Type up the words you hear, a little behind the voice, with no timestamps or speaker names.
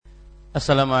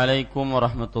Assalamualaikum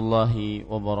warahmatullahi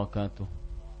wabarakatuh.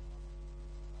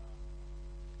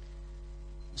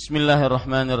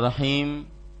 Bismillahirrahmanirrahim.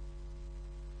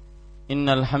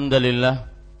 Innal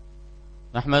hamdalillah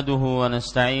nahmaduhu wa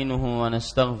nasta'inuhu wa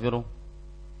nastaghfiruh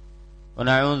wa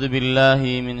na'udzu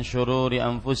billahi min shururi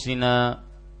anfusina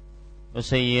wa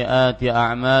sayyiati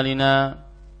a'malina.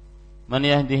 Man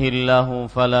yahdihillahu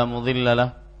fala mudilla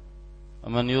lahu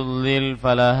wa man yudlil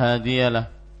fala hadiya lahu.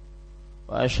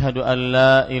 Wa ashhadu an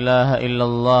la ilaha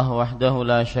illallah wahdahu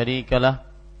la syarika lah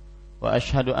wa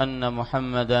ashhadu anna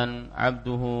Muhammadan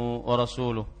abduhu wa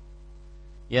rasuluh.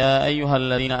 Ya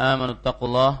ayyuhalladzina amanu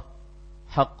taqullaha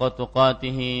haqqa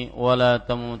tuqatih wa la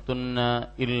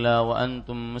tamutunna illa wa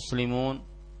antum muslimun.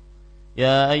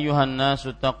 Ya ayyuhan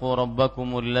nasu taqu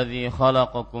rabbakumul ladzi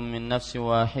khalaqakum min nafsin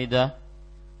wahidah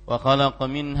wa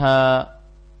khalaqa minha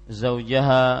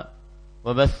zawjaha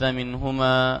wa batha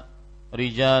minhuma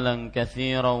رجالا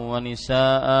كثيرا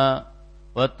ونساء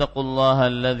واتقوا الله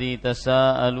الذي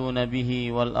تساءلون به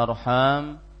والأرحام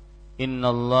إن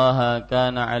الله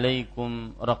كان عليكم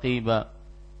رقيبا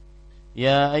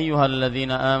يا أيها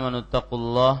الذين آمنوا اتقوا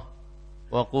الله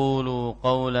وقولوا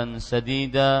قولا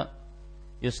سديدا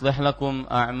يصلح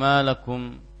لكم أعمالكم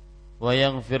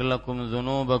ويغفر لكم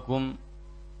ذنوبكم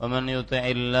ومن يطع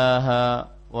الله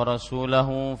ورسوله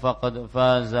فقد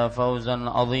فاز فوزا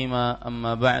عظيما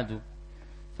أما بعد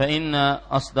فإن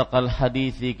أصدق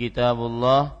الحديث كتاب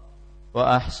الله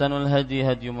وأحسن الهدي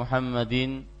هدي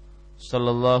محمد صلى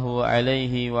الله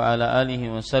عليه وعلى آله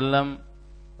وسلم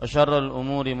وشر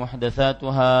الأمور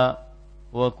محدثاتها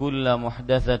وكل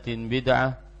محدثة بدعة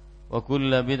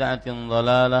وكل بدعة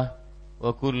ضلالة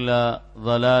وكل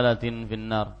ضلالة في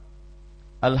النار.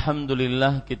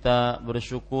 Alhamdulillah, kita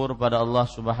bersyukur pada Allah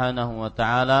Subhanahu wa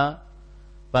taala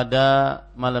pada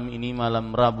malam ini, malam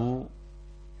Rabu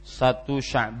 1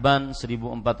 Sya'ban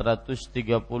 1436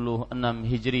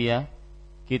 Hijriah,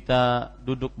 kita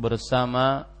duduk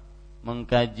bersama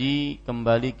mengkaji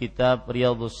kembali kitab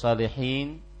Riyadhush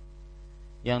Shalihin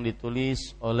yang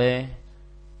ditulis oleh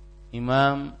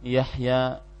Imam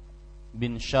Yahya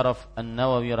bin Sharaf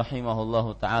An-Nawawi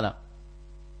rahimahullahu taala.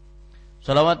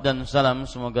 Salawat dan salam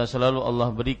semoga selalu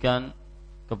Allah berikan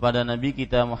kepada Nabi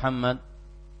kita Muhammad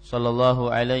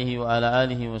sallallahu alaihi wa ala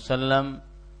alihi wasallam,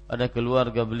 pada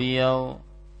keluarga beliau,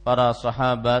 para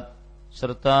sahabat,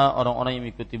 serta orang-orang yang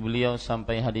mengikuti beliau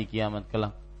sampai hari kiamat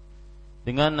kelak.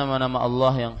 Dengan nama-nama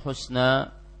Allah yang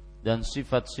husna dan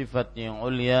sifat-sifat yang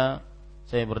ulia,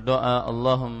 saya berdoa,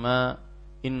 Allahumma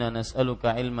inna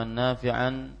nas'aluka ilman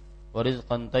nafi'an wa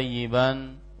rizqan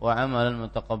tayyiban wa amalan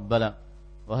mutaqabbala.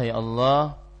 Wahai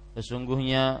Allah,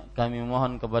 sesungguhnya kami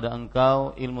mohon kepada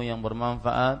Engkau ilmu yang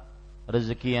bermanfaat,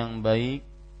 rezeki yang baik,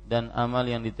 dan amal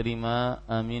yang diterima.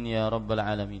 Amin ya rabbal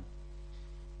alamin.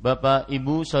 Bapak,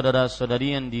 Ibu,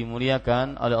 saudara-saudari yang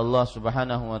dimuliakan oleh Allah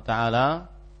Subhanahu wa taala,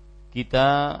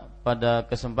 kita pada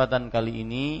kesempatan kali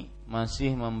ini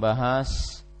masih membahas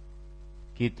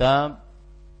kitab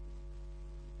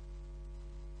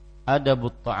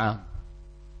Adabut Ta'am.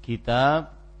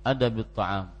 Kitab Adabut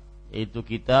Ta'am, yaitu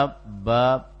kitab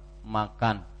bab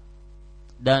makan.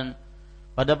 Dan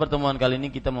pada pertemuan kali ini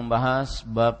kita membahas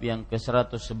bab yang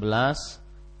ke-111,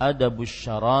 Adabus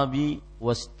syarabi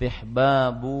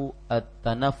wastihbabu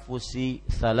at-tanaffusi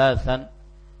thalathan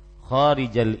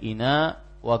kharijal ina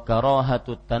wa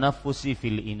karahatut tanaffusi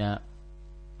fil ina.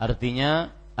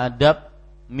 Artinya adab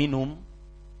minum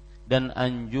dan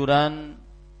anjuran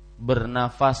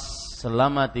bernafas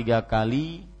selama 3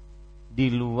 kali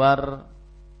di luar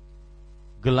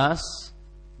gelas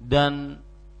dan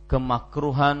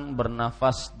kemakruhan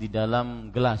bernafas di dalam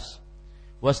gelas.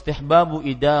 Wastihbabu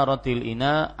idaratil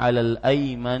ina 'alal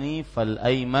aymani fal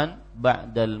ayman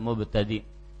ba'dal mubtadi,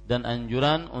 dan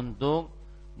anjuran untuk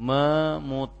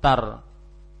memutar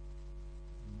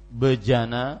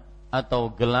bejana atau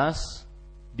gelas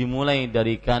dimulai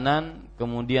dari kanan,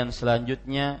 kemudian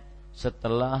selanjutnya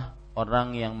setelah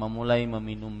orang yang memulai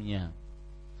meminumnya.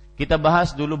 Kita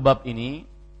bahas dulu bab ini.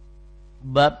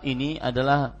 Bab ini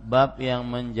adalah bab yang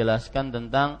menjelaskan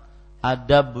tentang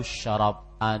adabus syarab,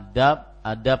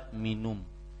 adab minum.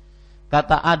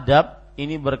 Kata adab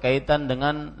ini berkaitan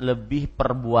dengan lebih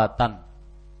perbuatan.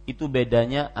 Itu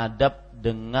bedanya adab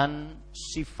dengan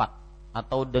sifat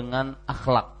atau dengan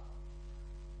akhlak.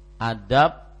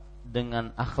 Adab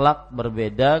dengan akhlak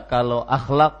berbeda. Kalau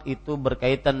akhlak itu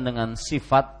berkaitan dengan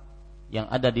sifat yang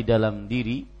ada di dalam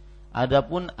diri,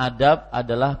 adapun adab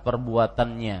adalah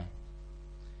perbuatannya.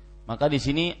 Maka di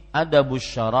sini adabus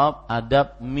syarab,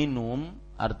 adab minum,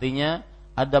 artinya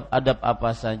adab-adab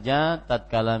apa saja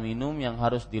tatkala minum yang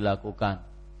harus dilakukan.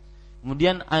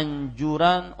 Kemudian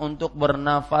anjuran untuk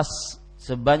bernafas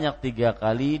sebanyak 3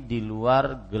 kali di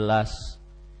luar gelas.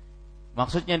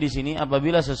 Maksudnya di sini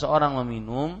apabila seseorang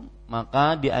meminum,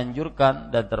 maka dianjurkan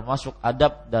dan termasuk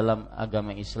adab dalam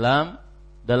agama Islam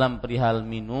dalam perihal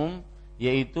minum,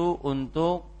 yaitu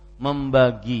untuk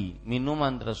membagi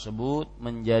minuman tersebut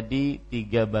menjadi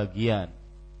 3 bagian.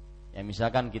 Ya,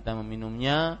 misalkan kita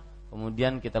meminumnya,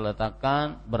 kemudian kita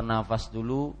letakkan, bernafas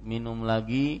dulu, minum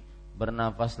lagi,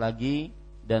 bernafas lagi,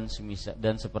 dan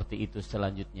seperti itu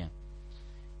selanjutnya.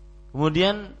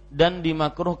 Kemudian dan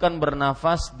dimakruhkan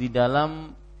bernafas di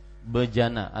dalam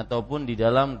bejana ataupun di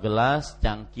dalam gelas,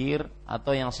 cangkir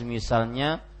atau yang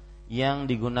semisalnya yang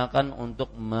digunakan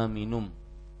untuk meminum.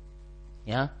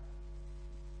 Ya.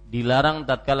 Dilarang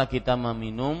tatkala kita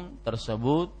meminum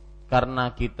tersebut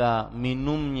karena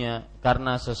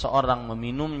seseorang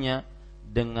meminumnya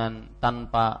dengan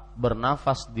tanpa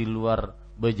bernafas di luar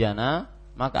bejana,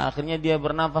 maka akhirnya dia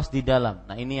bernafas di dalam.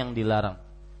 Nah, ini yang dilarang.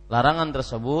 Larangan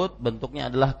tersebut bentuknya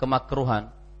adalah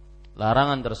kemakruhan.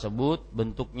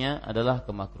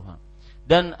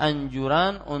 Dan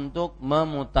anjuran untuk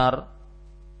memutar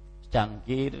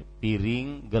cangkir,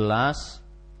 piring, gelas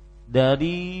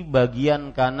dari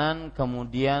bagian kanan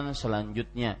kemudian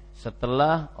selanjutnya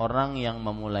setelah orang yang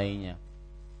memulainya.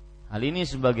 Hal ini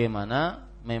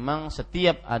sebagaimana memang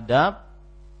setiap adab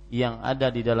yang ada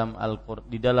di dalam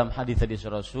di dalam hadis-hadis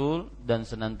Rasul dan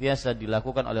senantiasa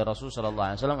dilakukan oleh Rasul sallallahu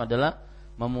alaihi wasallam adalah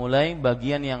memulai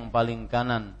bagian yang paling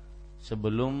kanan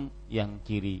sebelum yang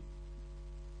kiri.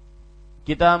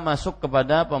 Kita masuk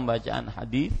kepada pembacaan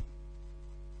hadis,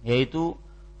 yaitu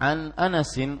an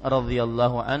Anasin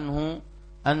radhiyallahu anhu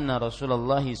anna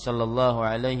Rasulullah sallallahu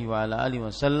alaihi wa ala alihi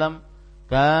wasallam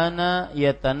kana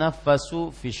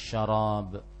yatanaffasu fi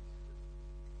syarab.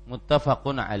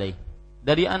 Muttafaqun alaih.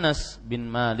 Dari Anas bin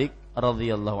Malik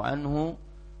radhiyallahu anhu,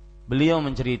 beliau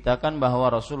menceritakan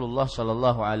bahwa Rasulullah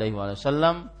sallallahu alaihi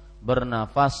wasallam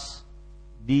bernafas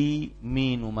di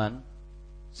minuman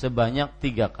sebanyak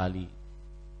 3 kali.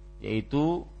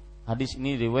 Yaitu hadis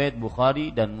ini riwayat Bukhari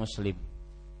dan Muslim.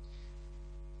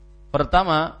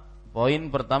 Poin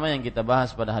pertama yang kita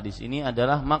bahas pada hadis ini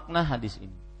adalah makna hadis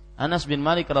ini. Anas bin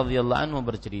Malik radhiyallahu anhu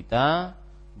bercerita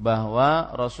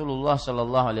bahwa Rasulullah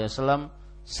sallallahu alaihi wasallam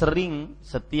sering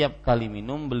setiap kali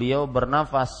minum beliau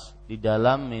bernafas di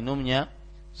dalam minumnya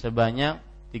sebanyak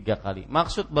 3 kali.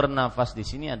 Maksud bernafas di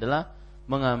sini adalah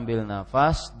mengambil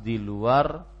nafas di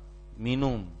luar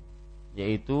minum,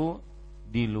 yaitu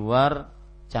di luar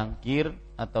cangkir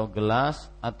atau gelas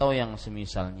atau yang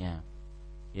semisalnya.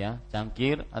 Ya,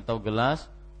 cangkir atau gelas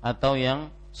atau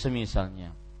yang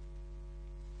semisalnya.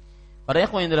 Para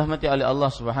ikhwan yang dirahmati oleh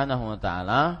Allah Subhanahu wa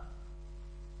taala,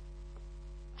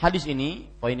 hadis ini,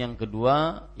 poin yang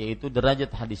kedua, yaitu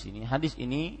derajat hadis ini. Hadis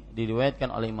ini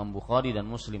diriwayatkan oleh Imam Bukhari dan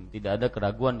Muslim. Tidak ada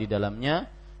keraguan di dalamnya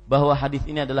bahwa hadis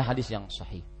ini adalah hadis yang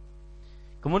sahih.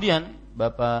 Kemudian,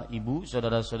 Bapak, Ibu,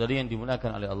 saudara-saudari yang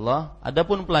dimuliakan oleh Allah,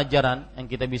 adapun pelajaran yang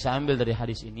kita bisa ambil dari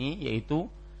hadis ini, yaitu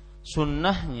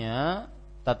sunnahnya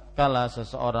tatkala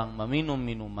seseorang meminum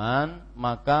minuman,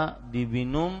 maka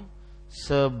diminum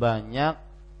sebanyak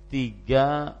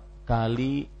 3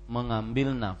 kali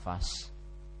mengambil nafas.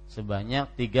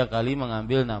 Sebanyak 3 kali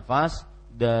mengambil nafas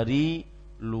dari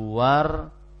luar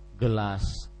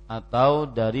gelas atau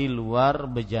dari luar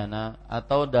bejana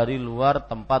atau dari luar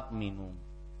tempat minum.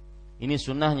 Ini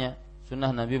sunnahnya, sunnah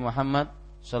Nabi Muhammad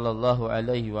sallallahu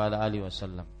alaihi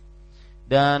wasallam.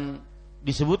 Dan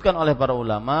disebutkan oleh para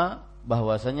ulama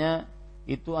bahwasanya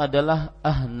itu adalah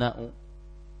ahna'u.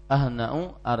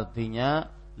 Ahna'u artinya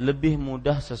lebih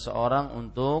mudah seseorang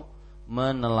untuk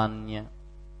menelannya.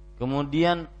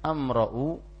 Kemudian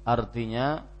amra'u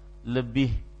artinya lebih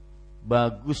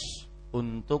bagus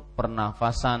untuk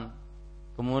pernafasan.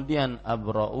 Kemudian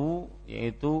abra'u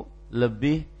yaitu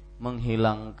lebih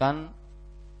menghilangkan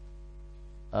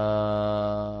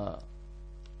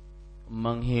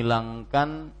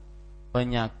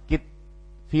penyakit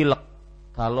pilek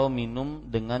kalau minum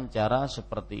dengan cara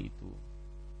seperti itu.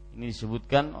 Ini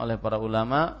disebutkan oleh para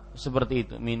ulama seperti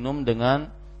itu, minum dengan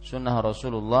sunnah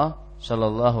Rasulullah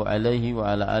sallallahu alaihi wa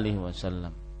ala alihi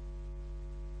wasallam.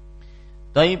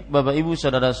 Taib, Bapak Ibu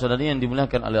saudara-saudari yang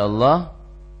dimuliakan oleh Allah,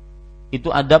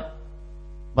 itu adab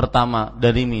pertama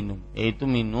dari minum, yaitu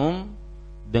minum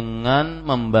dengan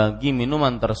membagi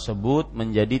minuman tersebut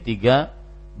menjadi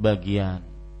 3 bagian,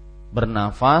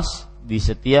 bernafas di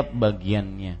setiap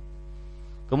bagiannya.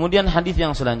 Kemudian hadis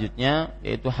yang selanjutnya,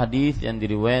 yaitu hadis yang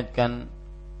diriwayatkan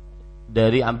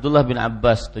dari Abdullah bin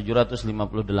Abbas 758,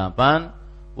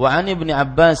 wa an ibni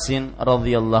Abbasin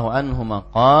radhiyallahu anhuma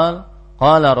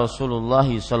qala Rasulullah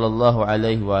sallallahu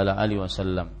alaihi wa ala alihi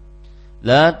wasallam,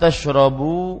 la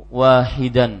tashrabu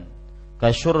wahidan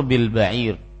kasyurbil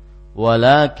ba'ir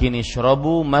walakin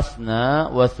ishrabu mathna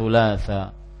wa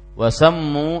thulatha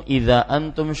wasammu idza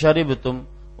antum syaribtum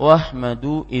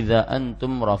wahmadu idza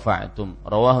antum rafa'tum.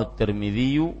 Rawahu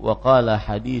Tirmidzi wa qala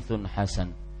haditsun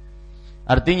hasan.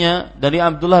 Artinya dari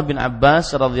Abdullah bin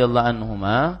Abbas radhiyallahu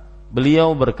anhuma,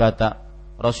 beliau berkata,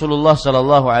 Rasulullah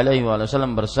sallallahu alaihi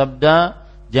wasallam bersabda,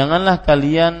 janganlah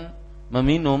kalian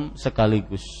meminum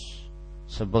sekaligus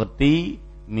seperti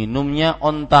minumnya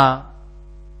onta,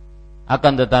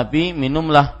 akan tetapi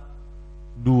minumlah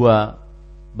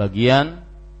 2 bagian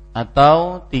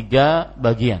atau 3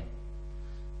 bagian,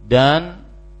 dan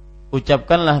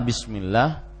ucapkanlah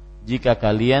bismillah jika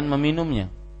kalian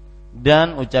meminumnya,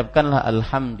 dan ucapkanlah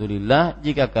alhamdulillah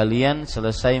jika kalian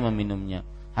selesai meminumnya.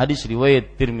 Hadis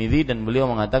riwayat Tirmidzi, dan beliau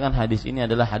mengatakan hadis ini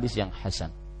adalah hadis yang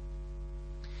hasan.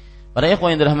 Para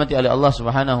ikhwan yang dirahmati oleh Allah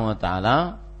Subhanahu wa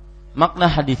taala,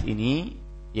 makna hadis ini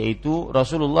yaitu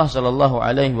Rasulullah sallallahu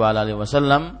alaihi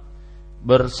wasallam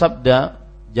bersabda,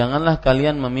 janganlah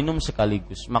kalian meminum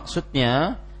sekaligus.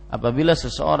 Maksudnya, apabila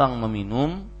seseorang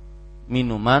meminum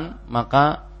minuman,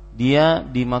 maka dia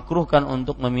dimakruhkan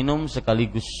untuk meminum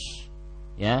sekaligus.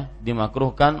 Ya,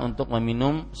 dimakruhkan untuk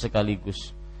meminum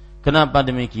sekaligus. Kenapa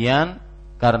demikian?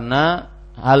 Karena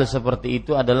hal seperti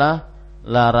itu adalah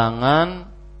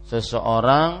larangan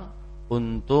seseorang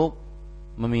untuk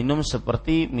meminum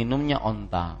seperti minumnya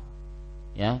onta.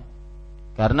 Ya.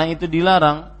 Karena itu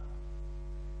dilarang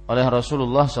oleh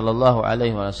Rasulullah sallallahu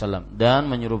alaihi wasallam dan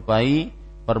menyerupai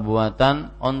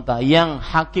perbuatan onta, yang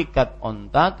hakikat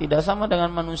onta tidak sama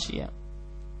dengan manusia.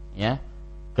 Ya.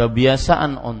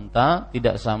 Kebiasaan onta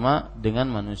tidak sama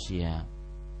dengan manusia.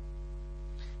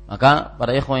 Maka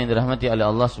para ikhwan yang dirahmati oleh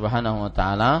Allah Subhanahu wa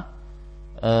taala,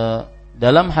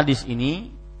 dalam hadis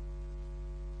ini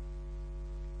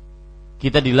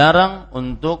kita dilarang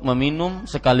untuk meminum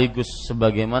sekaligus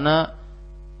sebagaimana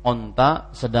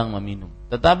onta sedang meminum.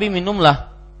 Tetapi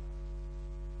minumlah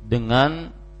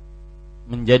dengan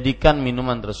menjadikan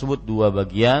minuman tersebut 2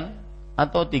 bagian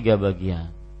atau 3 bagian.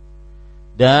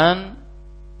 Dan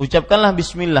ucapkanlah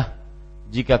bismillah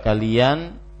jika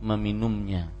kalian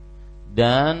meminumnya,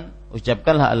 dan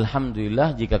ucapkanlah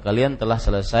alhamdulillah jika kalian telah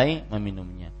selesai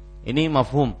meminumnya. Ini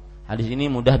mafhum. Hadis ini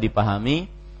mudah dipahami,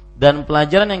 dan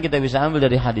pelajaran yang kita bisa ambil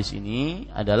dari hadis ini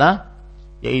adalah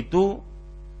yaitu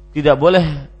tidak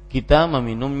boleh kita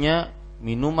meminumnya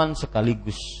minuman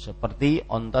sekaligus seperti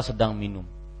onta sedang minum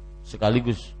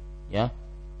sekaligus, ya,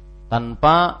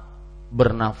 tanpa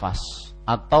bernafas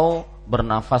atau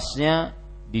bernafasnya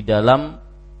di dalam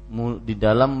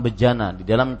bejana, di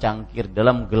dalam cangkir,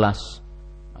 dalam gelas.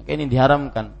 Maka ini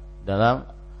diharamkan dalam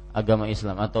agama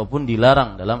Islam ataupun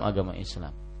dilarang dalam agama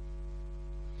Islam.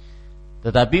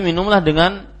 Tetapi minumlah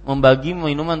dengan membagi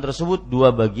minuman tersebut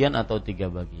 2 bagian atau 3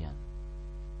 bagian.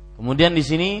 Kemudian di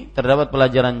sini terdapat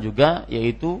pelajaran juga,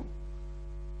 yaitu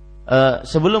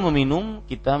sebelum meminum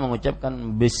kita mengucapkan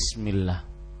bismillah,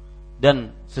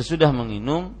 dan sesudah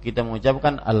meminum kita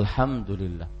mengucapkan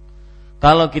alhamdulillah.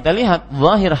 Kalau kita lihat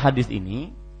zahir hadis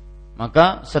ini,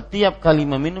 maka setiap kali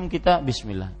meminum kita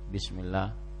bismillah,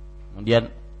 bismillah, kemudian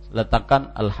letakkan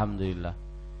alhamdulillah,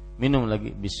 minum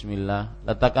lagi bismillah,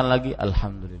 letakkan lagi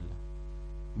alhamdulillah,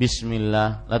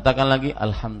 bismillah, letakkan lagi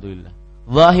alhamdulillah.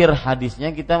 Zahir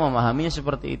hadisnya kita memahaminya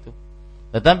seperti itu.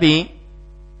 Tetapi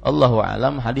Allahu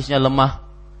a'lam hadisnya lemah,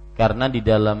 karena di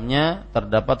dalamnya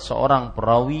terdapat seorang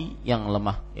perawi yang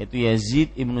lemah, yaitu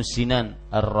Yazid ibnu Sinan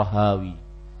ar-Rahawi.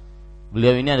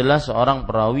 Beliau ini adalah seorang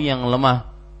perawi yang lemah,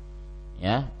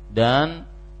 ya, dan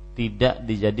tidak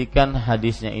dijadikan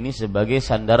hadisnya ini sebagai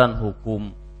sandaran hukum.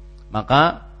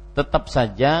 Maka tetap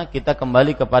saja kita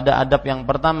kembali kepada adab yang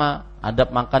pertama,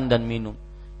 adab makan dan minum,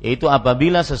 yaitu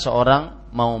apabila seseorang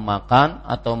mau makan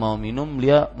atau mau minum,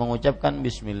 dia mengucapkan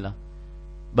bismillah.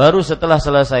 Baru setelah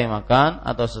selesai makan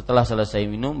atau setelah selesai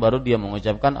minum, baru dia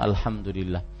mengucapkan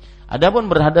alhamdulillah. Adapun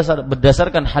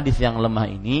berdasarkan hadis yang lemah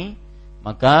ini,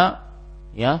 maka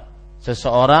ya,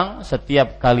 seseorang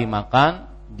setiap kali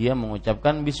makan dia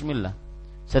mengucapkan bismillah,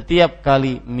 setiap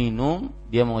kali minum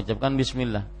dia mengucapkan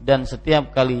bismillah, dan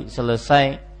setiap kali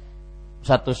selesai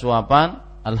satu suapan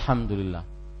alhamdulillah,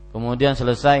 kemudian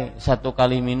selesai satu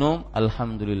kali minum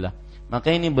alhamdulillah.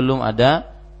 Maka ini belum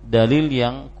ada dalil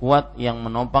yang kuat yang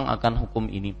menopang akan hukum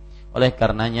ini. Oleh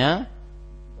karenanya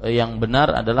yang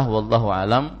benar adalah wallahu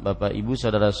alam, Bapak Ibu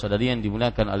saudara-saudari yang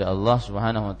dimuliakan oleh Allah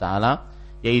Subhanahu wa taala,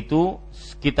 yaitu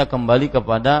kita kembali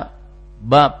kepada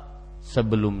bab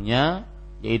sebelumnya,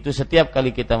 yaitu setiap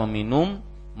kali kita meminum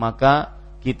maka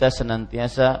kita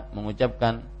senantiasa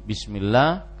mengucapkan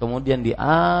bismillah, kemudian di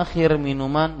akhir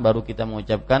minuman baru kita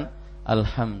mengucapkan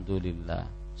alhamdulillah,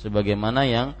 sebagaimana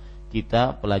yang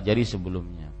kita pelajari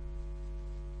sebelumnya.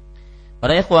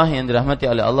 Para ikhwah yang dirahmati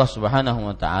oleh Allah Subhanahu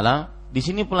wa taala, di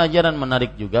sini pelajaran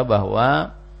menarik juga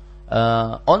bahwa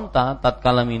onta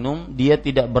tatkala minum dia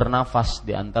tidak bernafas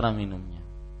di antara minumnya.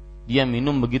 Dia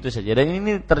minum begitu saja. Dan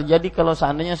ini terjadi kalau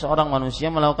seandainya seorang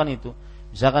manusia melakukan itu.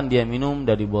 Misalkan dia minum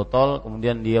dari botol,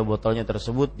 kemudian dia botolnya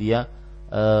tersebut dia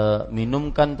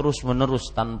minumkan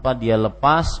terus-menerus tanpa dia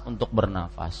lepas untuk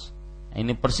bernafas. Nah,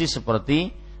 ini persis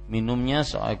seperti minumnya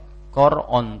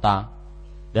seekor onta.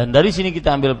 Dan dari sini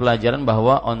kita ambil pelajaran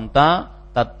bahwa onta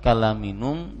tatkala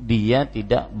minum dia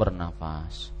tidak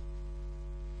bernafas.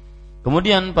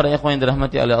 Kemudian para ikhwan yang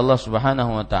dirahmati oleh Allah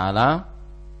Subhanahu wa taala,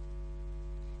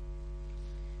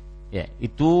 ya,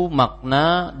 itu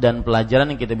makna dan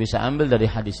pelajaran yang kita bisa ambil dari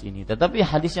hadis ini. Tetapi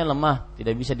hadisnya lemah,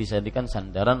 tidak bisa dijadikan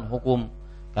sandaran hukum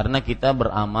karena kita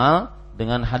beramal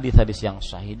dengan hadis-hadis yang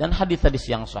sahih, dan hadis-hadis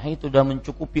yang sahih itu sudah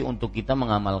mencukupi untuk kita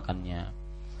mengamalkannya.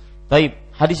 Baik,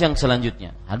 hadis yang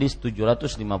selanjutnya, hadis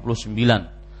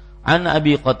 759. An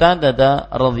Abi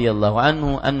Qatadah radhiyallahu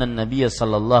anhu anna an-nabiy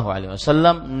sallallahu alaihi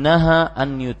wasallam naha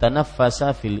an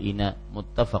yutanaffasa fil ina,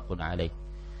 muttafaqun alaih.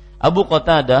 Abu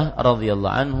Qatadah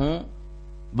radhiyallahu anhu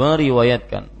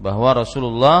meriwayatkan bahwa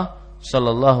Rasulullah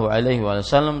sallallahu alaihi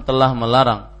wasallam telah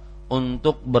melarang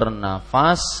untuk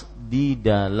bernafas di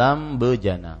dalam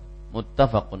bejana,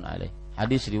 muttafaqun alaih.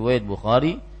 Hadis riwayat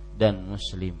Bukhari dan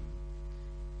Muslim.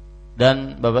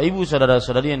 Dan Bapak Ibu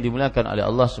saudara-saudari yang dimuliakan oleh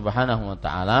Allah Subhanahu wa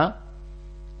taala,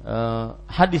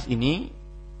 hadis ini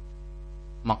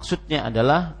maksudnya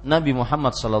adalah Nabi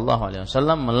Muhammad sallallahu alaihi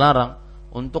wasallam melarang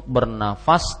untuk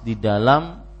bernafas di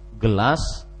dalam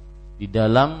gelas, di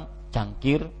dalam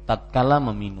cangkir tatkala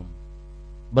meminum.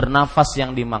 Bernafas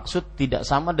yang dimaksud tidak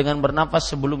sama dengan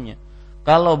bernafas sebelumnya.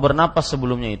 Kalau bernafas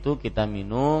sebelumnya itu kita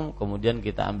minum, kemudian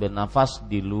kita ambil nafas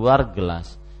di luar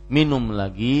gelas. Minum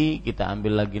lagi, kita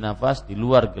ambil lagi nafas di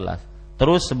luar gelas.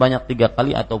 Terus sebanyak 3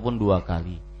 kali ataupun 2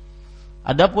 kali.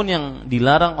 Adapun yang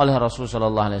dilarang oleh Rasulullah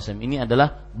sallallahu alaihi wasallam ini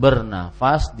adalah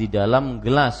bernafas di dalam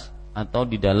gelas atau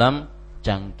di dalam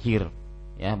cangkir.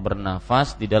 Ya,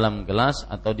 bernafas di dalam gelas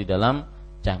atau di dalam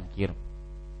cangkir.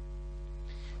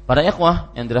 Para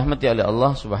ikhwah yang dirahmati oleh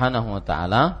Allah Subhanahu wa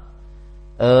taala,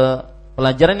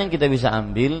 pelajaran yang kita bisa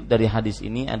ambil dari hadis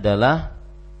ini adalah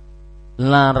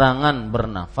larangan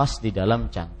bernafas di dalam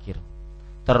cangkir,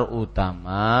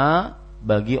 terutama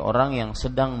bagi orang yang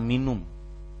sedang minum,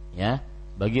 ya,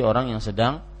 bagi orang yang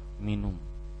sedang minum.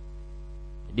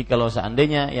 Jadi kalau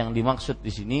seandainya yang dimaksud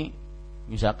di sini,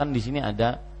 misalkan di sini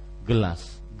ada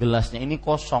gelasnya ini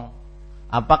kosong,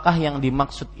 apakah yang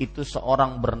dimaksud itu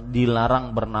seorang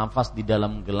dilarang bernafas di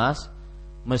dalam gelas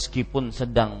meskipun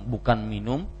sedang bukan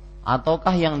minum,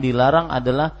 ataukah yang dilarang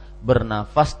adalah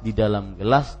bernafas di dalam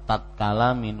gelas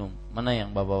tatkala minum? Mana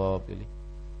yang Bapak-bapak pilih?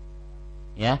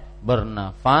 Ya,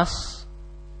 bernafas,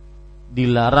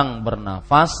 dilarang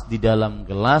bernafas di dalam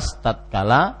gelas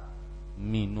tatkala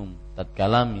minum,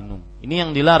 Ini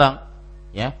yang dilarang,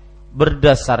 ya,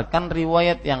 berdasarkan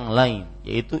riwayat yang lain,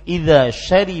 yaitu idza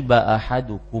syariba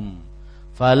ahadukum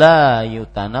fala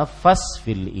yutanaffas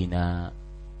fil ina,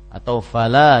 atau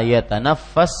fala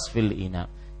yatanaffas fil ina.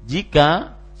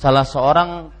 Jika salah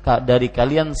seorang dari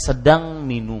kalian sedang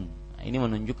minum. Nah, ini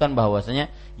menunjukkan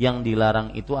bahwasanya yang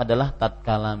dilarang itu adalah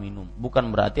tatkala minum. Bukan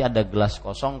berarti ada gelas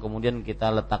kosong kemudian kita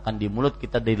letakkan di mulut,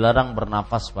 kita dilarang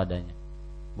bernafas padanya.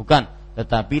 Bukan,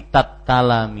 tetapi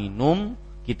tatkala minum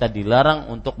kita dilarang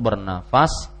untuk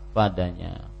bernafas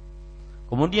padanya.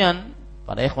 Kemudian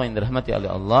para ikhwan yang dirahmati oleh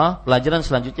Allah, pelajaran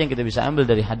selanjutnya yang kita bisa ambil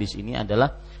dari hadis ini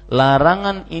adalah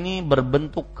larangan ini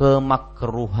berbentuk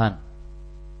kemakruhan.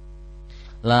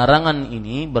 Larangan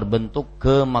ini berbentuk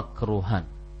kemakruhan.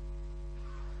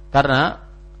 Karena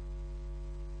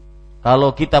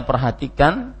kalau kita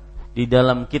perhatikan di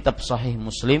dalam kitab Sahih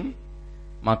Muslim,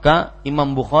 maka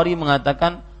Imam Bukhari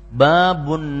mengatakan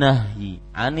babun nahyi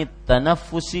anit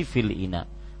tanaffusi fil ina.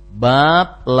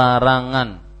 Bab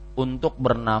larangan untuk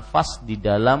bernafas di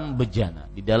dalam bejana,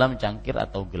 di dalam cangkir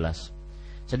atau gelas.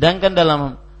 Sedangkan dalam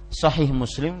Sahih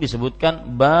Muslim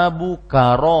disebutkan babu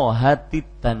karohatit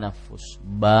tanafus,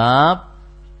 bab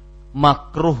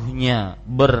makruhnya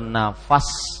bernafas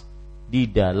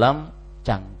di dalam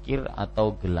cangkir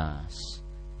atau gelas.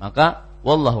 Maka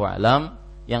wallahu alam,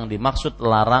 yang dimaksud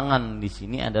larangan di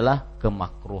sini adalah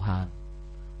kemakruhan.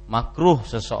 Makruh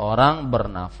seseorang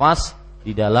bernafas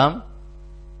di dalam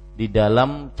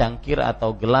cangkir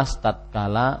atau gelas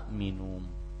tatkala minum.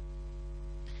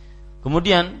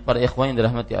 Kemudian para ikhwan yang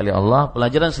dirahmati oleh Allah,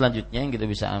 pelajaran selanjutnya yang kita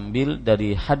bisa ambil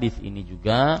dari hadis ini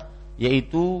juga,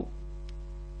 yaitu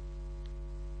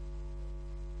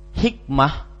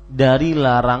hikmah dari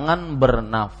larangan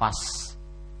bernafas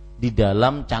di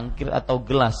dalam cangkir atau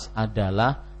gelas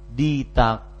adalah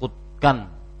ditakutkan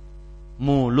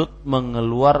mulut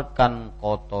mengeluarkan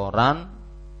kotoran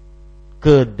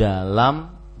ke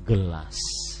dalam gelas.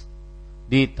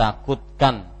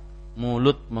 Ditakutkan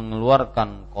mulut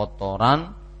mengeluarkan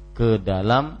kotoran ke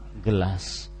dalam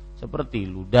gelas, seperti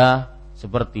ludah,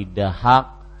 seperti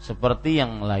dahak, seperti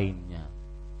yang lainnya.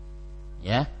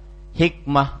 Ya,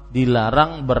 hikmah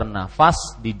dilarang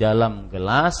bernafas di dalam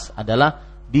gelas adalah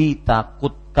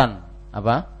ditakutkan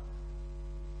apa?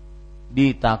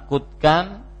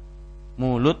 Ditakutkan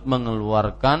mulut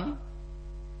mengeluarkan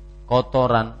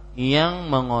kotoran yang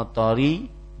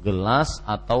mengotori gelas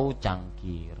atau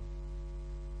cangkir.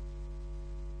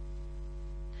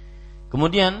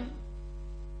 Kemudian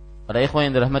para ikhwan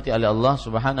yang dirahmati oleh Allah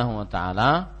Subhanahu wa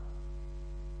taala,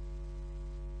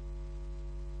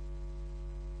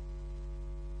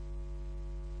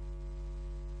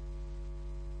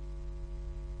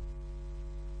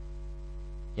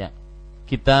 ya,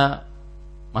 kita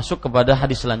masuk kepada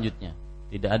hadis selanjutnya.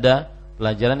 Tidak ada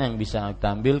pelajaran yang bisa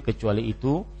kita ambil kecuali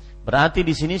itu. Berarti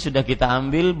di sini sudah kita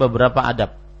ambil beberapa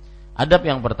adab. Adab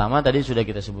yang pertama tadi sudah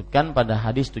kita sebutkan pada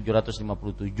hadis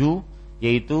 757,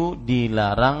 yaitu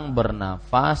dilarang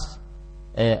bernafas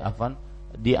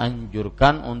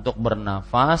dianjurkan untuk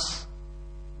bernafas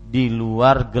di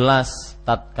luar gelas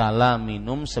tatkala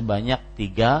minum sebanyak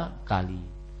 3 kali.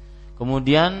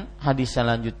 Kemudian hadis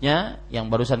selanjutnya yang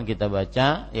barusan kita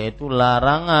baca, yaitu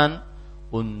larangan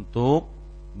untuk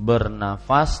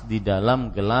bernafas di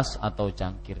dalam gelas atau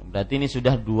cangkir. Berarti ini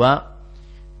sudah dua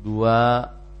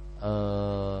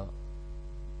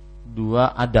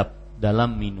adab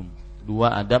dalam minum.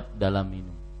 Dua adab dalam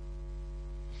minum.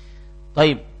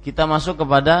 Baik, kita masuk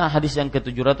kepada hadis yang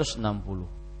ke-760.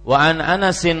 Wa an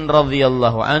Anasin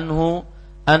radhiyallahu anhu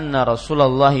anna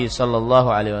Rasulullah sallallahu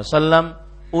alaihi wasallam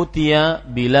utiya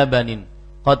bilabanin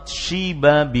qad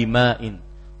shiba bima'in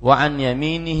wa an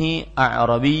yaminihi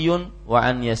a'rabiyyun wa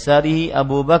an yasarihi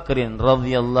Abu Bakrin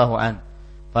radhiyallahu an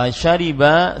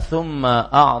fashariba thumma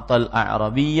a'ta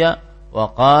al-a'rabiyya wa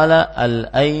qala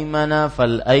al-aymana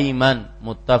fal-ayman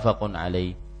muttafaqun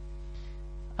alaih.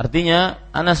 Artinya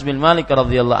Anas bin Malik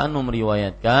radhiyallahu anhu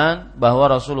meriwayatkan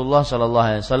bahwa Rasulullah sallallahu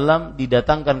alaihi wasallam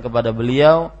didatangkan kepada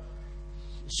beliau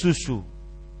susu,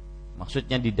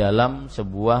 maksudnya di dalam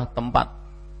sebuah tempat.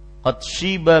 Qad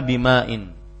shiba bima'in.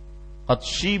 Qad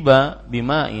shiba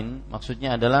bima'in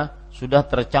maksudnya adalah sudah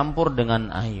tercampur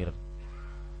dengan air.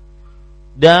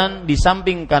 Dan di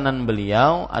samping kanan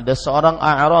beliau ada seorang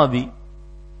A'rabi,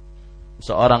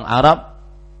 seorang Arab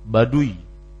Badui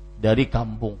dari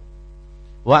kampung.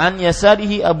 Wa an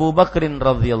yasarihi Abu Bakrin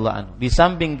radhiyallahu anhu. Di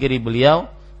samping kiri beliau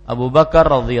Abu Bakar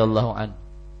radhiyallahu anhu.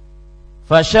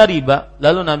 Fashariba,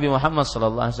 lalu Nabi Muhammad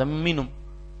sallallahu alaihi wasallam minum.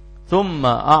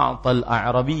 Thumma a'ta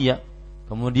al-a'rabiyya.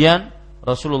 Kemudian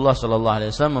Rasulullah sallallahu alaihi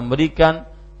wasallam memberikan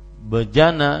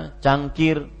bejana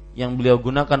cangkir yang beliau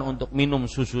gunakan untuk minum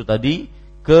susu tadi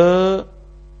ke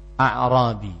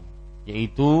A'rabi,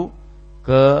 yaitu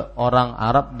ke orang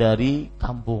Arab dari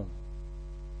kampung.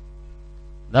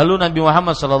 Lalu Nabi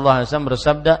Muhammad sallallahu alaihi wasallam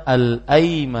bersabda,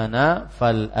 al-aymana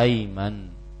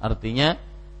fal-ayman. Artinya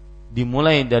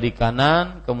dimulai dari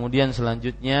kanan kemudian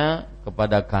selanjutnya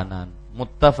kepada kanan.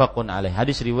 Muttafaqun alaih.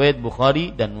 Hadis riwayat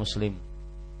Bukhari dan Muslim.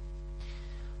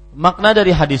 Makna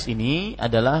dari hadis ini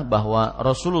adalah bahwa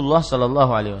Rasulullah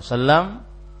sallallahu alaihi wasallam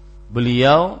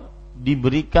beliau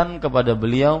diberikan kepada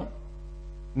beliau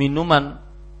minuman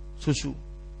susu,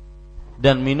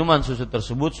 dan minuman susu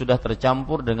tersebut sudah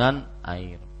tercampur dengan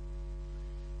air.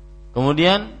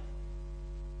 Kemudian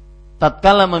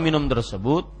tatkala meminum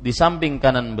tersebut, di samping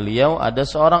kanan beliau ada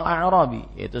seorang A'rabi,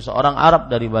 yaitu seorang Arab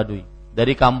dari Badui,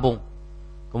 dari kampung.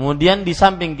 Kemudian di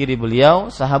samping kiri beliau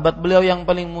sahabat beliau yang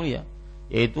paling mulia,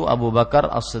 yaitu Abu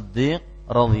Bakar As-Siddiq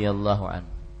radhiyallahu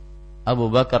anhu. Abu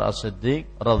Bakar As-Siddiq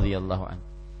radhiyallahu anhu.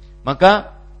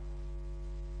 Maka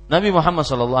Nabi Muhammad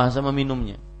sallallahu alaihi wasallam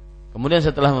meminumnya. Kemudian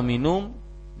setelah meminum,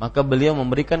 maka beliau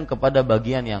memberikan kepada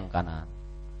bagian yang kanan.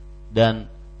 Dan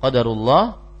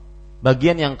qadarullah,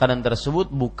 bagian yang kanan tersebut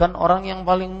bukan orang yang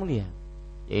paling mulia,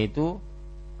 yaitu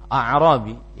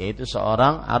A'rabi, yaitu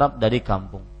seorang Arab dari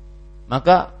kampung.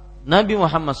 Maka Nabi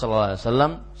Muhammad SAW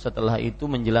setelah itu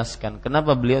menjelaskan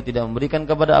kenapa beliau tidak memberikan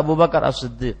kepada Abu Bakar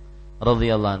As-Siddiq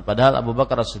radhiyallahu anhu. Padahal Abu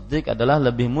Bakar As-Siddiq adalah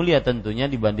lebih mulia tentunya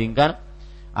dibandingkan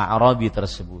A'rabi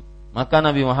tersebut. Maka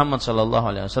Nabi Muhammad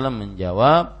SAW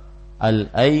menjawab,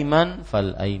 al-ayman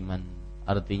fal-ayman.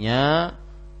 Artinya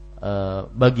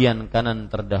bagian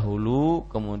kanan terdahulu,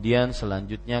 kemudian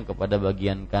selanjutnya kepada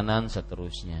bagian kanan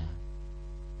seterusnya.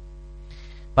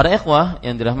 Para ikhwah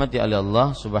yang dirahmati oleh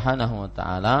Allah Subhanahu wa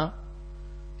taala,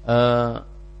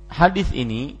 hadis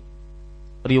ini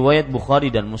riwayat Bukhari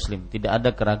dan Muslim, tidak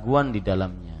ada keraguan di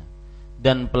dalamnya.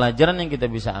 Dan pelajaran yang kita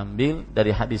bisa ambil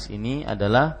dari hadis ini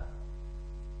adalah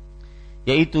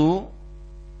yaitu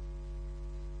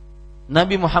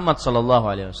Nabi Muhammad SAW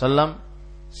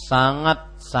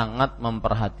sangat-sangat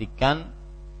memperhatikan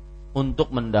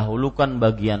untuk mendahulukan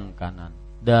bagian kanan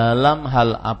dalam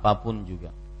hal apapun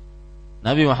juga.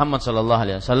 Nabi Muhammad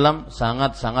SAW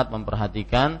sangat-sangat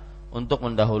memperhatikan untuk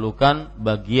mendahulukan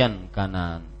bagian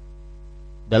kanan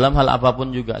dalam hal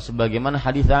apapun juga, sebagaimana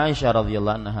hadis Aisyah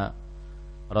radhiyallahu anha,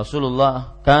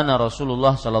 Rasulullah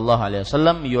sallallahu alaihi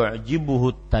wasallam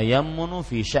yu'jibuhu tayammunu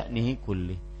fi sya'nihi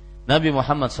kulli. Nabi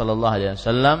Muhammad sallallahu alaihi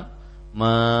wasallam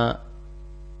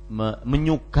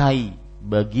menyukai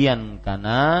bagian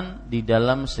kanan di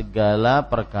dalam segala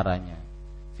perkaranya.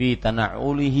 Fi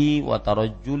tana'ulihi wa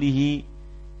tarajjulihi,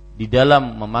 di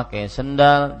dalam memakai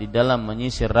sendal, di dalam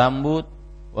menyisir rambut,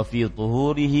 wa fi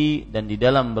tuhurihi, dan di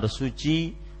dalam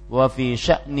bersuci, wa fi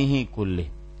sya'nihi kullih,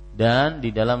 dan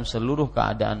di dalam seluruh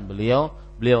keadaan beliau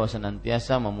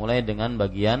senantiasa memulai dengan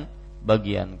bagian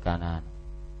kanan.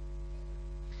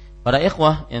 Para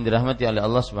ikhwah yang dirahmati oleh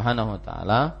Allah Subhanahu wa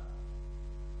taala,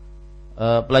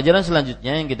 pelajaran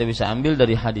selanjutnya yang kita bisa ambil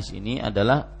dari hadis ini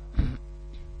adalah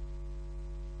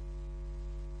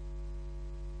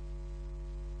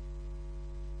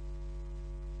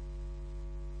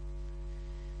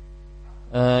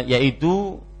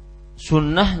yaitu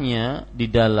sunnahnya di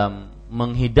dalam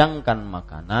menghidangkan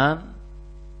makanan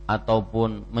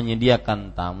ataupun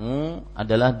menyediakan tamu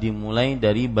adalah dimulai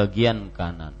dari bagian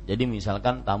kanan. Jadi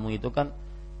misalkan tamu itu kan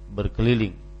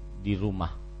berkeliling di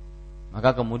rumah,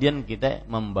 maka kemudian kita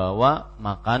membawa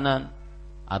makanan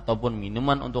ataupun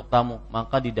minuman untuk tamu,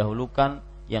 maka didahulukan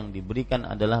yang diberikan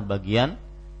adalah bagian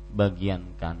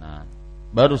kanan,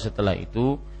 baru setelah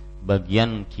itu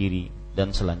bagian kiri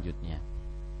dan selanjutnya.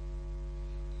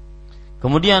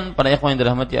 Kemudian para ikhwan yang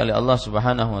dirahmati oleh Allah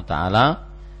Subhanahu wa taala,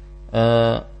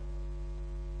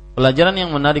 pelajaran yang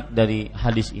menarik dari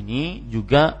hadis ini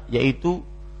juga yaitu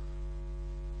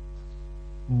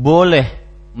boleh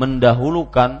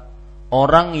mendahulukan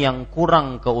orang yang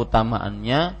kurang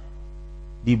keutamaannya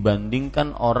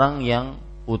dibandingkan orang yang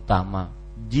utama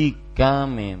jika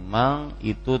memang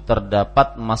itu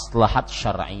terdapat maslahat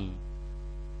syar'i.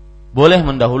 Boleh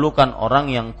mendahulukan orang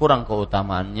yang kurang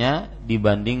keutamaannya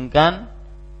dibandingkan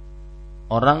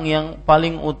orang yang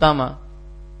paling utama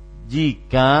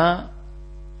jika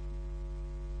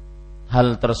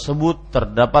hal tersebut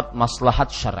terdapat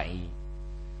maslahat syar'i.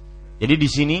 Jadi di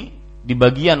sini di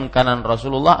bagian kanan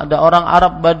Rasulullah ada orang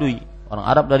Arab Badui, orang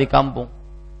Arab dari kampung.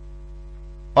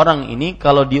 Orang ini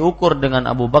kalau diukur dengan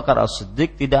Abu Bakar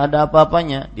As-Siddiq tidak ada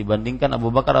apa-apanya dibandingkan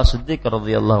Abu Bakar As-Siddiq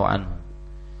radhiyallahu anhu.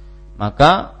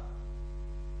 Maka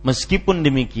meskipun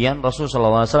demikian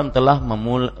Rasulullah SAW telah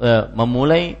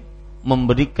memulai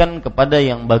memberikan kepada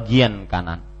yang bagian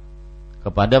kanan,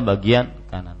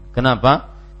 Kenapa?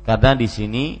 Karena di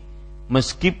sini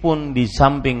meskipun di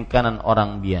samping kanan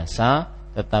orang biasa,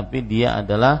 tetapi dia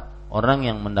adalah orang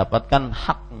yang mendapatkan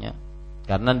haknya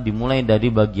karena dimulai dari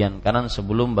bagian kanan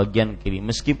sebelum bagian kiri.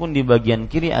 Meskipun di bagian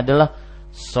kiri adalah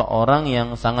seorang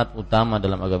yang sangat utama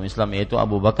dalam agama Islam, yaitu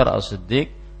Abu Bakar As-Siddiq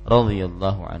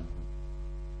radhiyallahu anhu.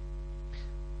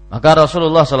 Maka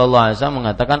Rasulullah sallallahu alaihi wasallam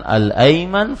mengatakan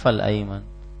al-aiman fal-aiman.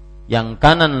 Yang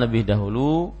kanan lebih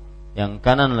dahulu, yang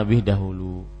kanan lebih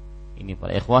dahulu. Ini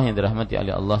para ikhwah yang dirahmati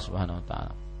oleh Allah Subhanahu wa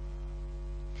taala.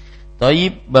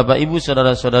 Taib, Bapak Ibu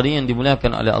saudara-saudari yang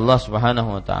dimuliakan oleh Allah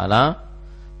Subhanahu wa taala,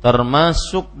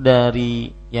 termasuk dari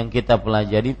yang kita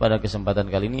pelajari pada kesempatan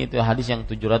kali ini itu hadis yang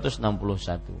 761.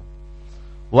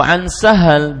 Wa an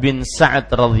Sahal bin Sa'ad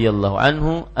radhiyallahu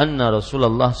anhu anna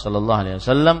Rasulullah sallallahu alaihi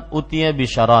wasallam utiya bi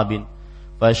syarabin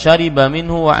fa syariba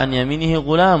minhu wa an yaminihi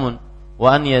ghulamun wa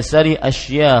an yasari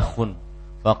asyakhun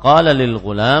faqala lil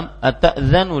ghulam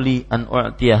ata'dhanu li an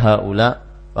u'tiya haula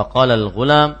faqala al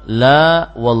ghulam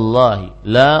la wallahi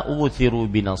la uthiru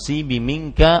bi nasibi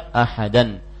minka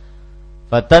ahadan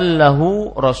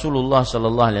fatallahu Rasulullah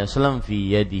sallallahu alaihi wasallam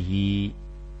fi yadihi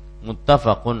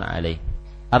muttafaqun alaih.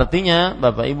 Artinya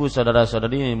Bapak Ibu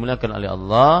saudara-saudari yang dimuliakan oleh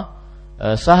Allah,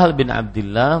 Sahal bin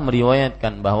Abdullah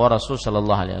meriwayatkan bahwa Rasul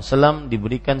sallallahu alaihi wasallam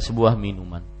diberikan sebuah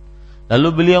minuman. Lalu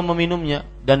beliau meminumnya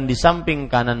dan di samping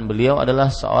kanan beliau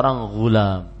adalah seorang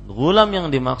ghulam. Ghulam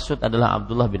yang dimaksud adalah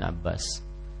Abdullah bin Abbas.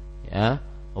 Ya,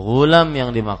 ghulam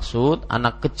yang dimaksud,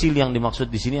 anak kecil yang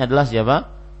dimaksud di sini adalah siapa?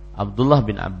 Abdullah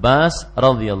bin Abbas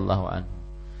radhiyallahu anhu.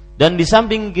 Dan di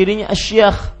samping kirinya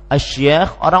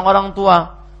asyakh orang-orang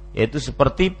tua, yaitu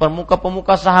seperti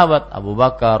pemuka-pemuka sahabat Abu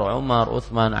Bakar, Umar,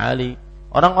 Utsman, Ali,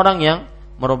 orang-orang yang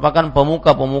merupakan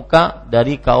pemuka-pemuka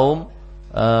dari kaum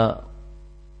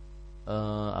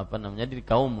di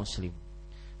kaum muslim.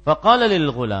 Faqala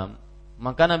lil ghulam,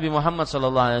 maka Nabi Muhammad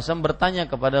sallallahu alaihi wasallam bertanya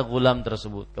kepada ghulam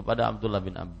tersebut, kepada Abdullah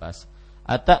bin Abbas,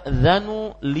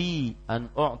 "Ata'dzanu li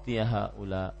an u'tiya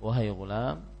haula?" Wahai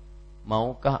ghulam,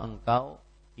 maukah engkau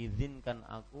izinkan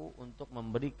aku untuk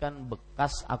memberikan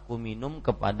bekas aku minum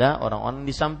kepada orang-orang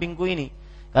di sampingku ini?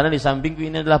 Karena di sampingku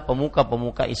ini adalah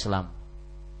pemuka-pemuka Islam.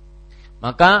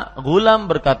 Maka ghulam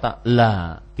berkata,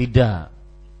 "La, tidak.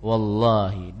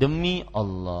 Wallahi, demi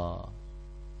Allah,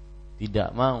 tidak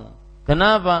mau.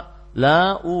 Kenapa?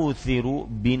 La uthiru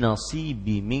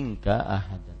binasibi minka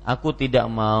ahadan. Aku tidak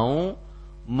mau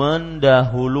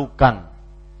mendahulukan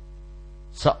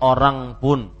seorang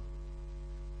pun,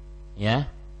 ya,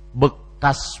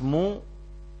 bekasmu.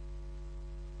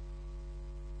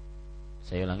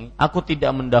 Saya ulangi, aku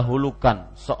tidak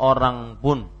mendahulukan seorang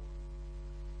pun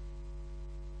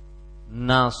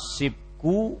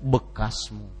nasibku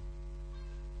bekasmu.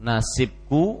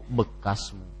 Nasibku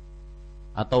bekasmu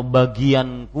atau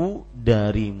bagianku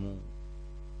darimu.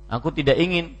 Aku tidak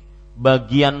ingin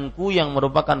bagianku yang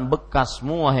merupakan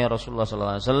bekasmu wahai Rasulullah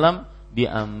sallallahu alaihi wasallam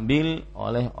diambil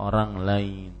oleh orang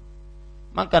lain.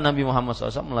 Maka Nabi Muhammad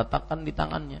SAW meletakkan di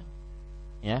tangannya,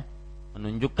 ya,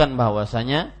 menunjukkan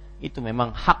bahwasanya itu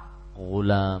memang hak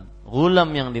ghulam.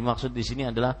 Ghulam yang dimaksud di sini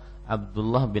adalah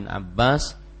Abdullah bin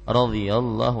Abbas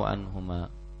radhiyallahu anhuma.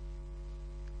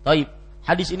 Taib.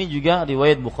 Hadis ini juga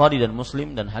riwayat Bukhari dan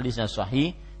Muslim dan hadisnya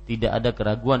sahih, tidak ada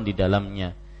keraguan di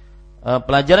dalamnya.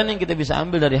 Pelajaran yang kita bisa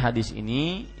ambil dari hadis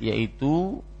ini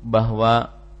yaitu bahwa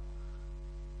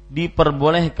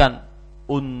diperbolehkan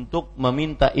untuk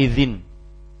meminta izin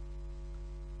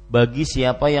bagi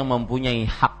siapa yang mempunyai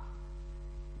hak.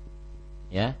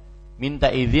 Ya,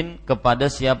 minta izin kepada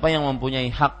siapa yang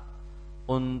mempunyai hak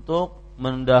untuk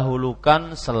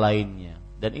mendahulukan selainnya.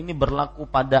 Dan ini berlaku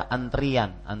pada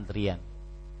antrian.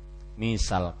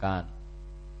 Misalkan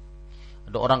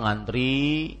ada orang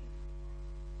antri,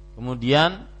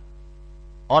 kemudian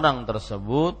orang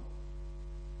tersebut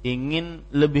ingin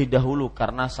lebih dahulu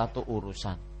karena satu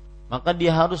urusan, maka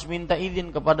dia harus minta izin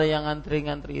kepada yang ngantri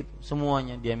itu.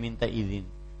 Semuanya dia minta izin.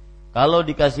 Kalau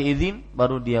dikasih izin,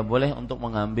 baru dia boleh untuk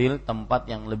mengambil tempat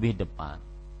yang lebih depan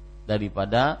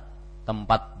daripada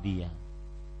tempat dia.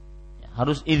 Ya,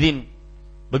 harus izin.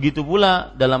 Begitu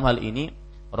pula dalam hal ini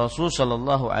Rasul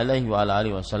sallallahu alaihi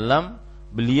wasallam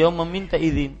beliau meminta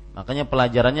izin. Makanya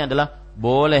pelajarannya adalah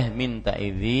boleh minta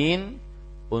izin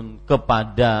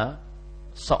kepada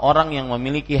seorang yang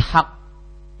memiliki hak,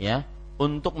 ya,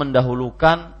 untuk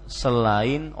mendahulukan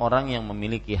selain orang yang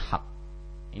memiliki hak.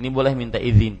 Ini boleh minta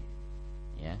izin,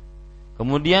 ya.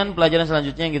 Kemudian pelajaran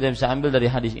selanjutnya yang kita bisa ambil dari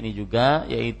hadis ini juga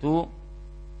yaitu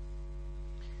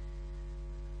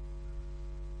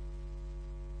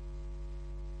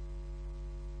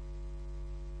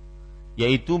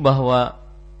bahwa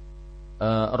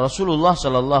Rasulullah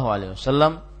sallallahu alaihi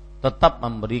wasallam tetap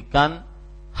memberikan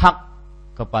hak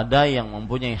kepada yang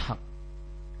mempunyai hak.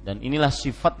 Dan inilah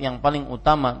sifat yang paling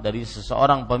utama dari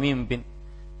seseorang pemimpin.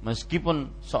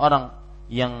 Meskipun seorang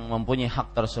yang mempunyai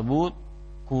hak tersebut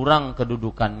kurang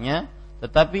kedudukannya,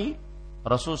 tetapi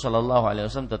Rasul sallallahu alaihi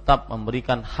wasallam tetap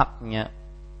memberikan haknya,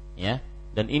 ya.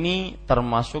 Dan ini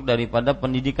termasuk daripada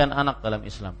pendidikan anak dalam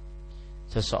Islam.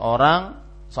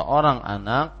 Seorang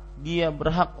anak, dia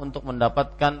berhak untuk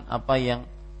mendapatkan apa yang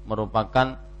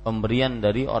merupakan pemberian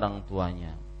dari orang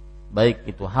tuanya, baik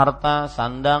itu harta,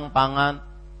 sandang, pangan,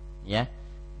 ya.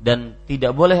 Dan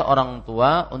tidak boleh orang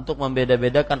tua untuk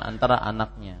membeda-bedakan antara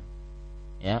anaknya,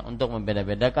 ya, untuk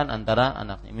membeda-bedakan antara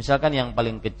anaknya. Misalkan yang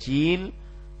paling kecil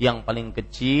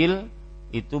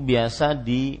itu biasa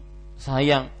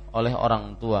disayang oleh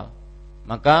orang tua,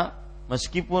 maka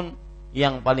meskipun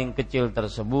yang paling kecil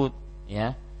tersebut,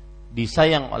 ya,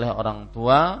 disayang oleh orang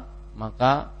tua,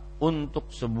 maka untuk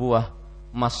sebuah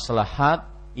maslahat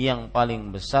yang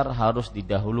paling besar harus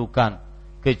didahulukan,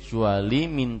 kecuali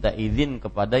minta izin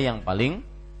kepada yang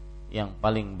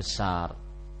paling besar.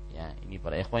 Ya, ini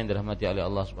para ikhwan yang dirahmati oleh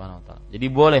Allah Subhanahu wa taala. Jadi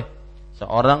boleh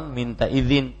seorang minta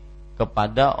izin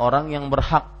kepada orang yang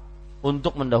berhak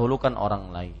untuk mendahulukan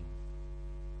orang lain.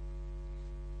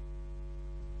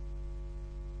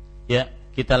 Ya,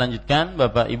 kita lanjutkan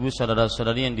Bapak Ibu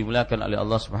saudara-saudari yang dimuliakan oleh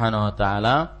Allah Subhanahu wa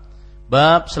taala.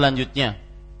 Bab selanjutnya,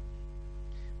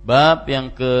 bab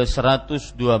yang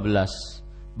ke-112,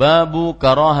 babu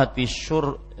karahati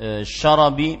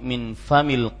syarabi min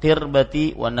famil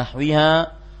qirbati wa nahwiha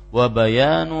wa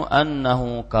bayanu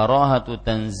annahu karahatu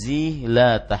tanzih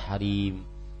la tahrim.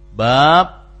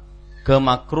 Bab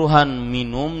kemakruhan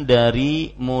minum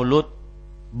dari mulut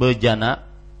bejana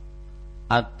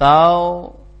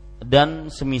atau dan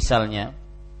semisalnya,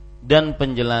 dan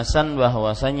penjelasan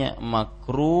bahwasanya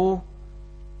makruh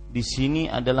di sini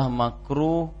adalah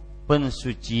makruh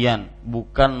pensucian,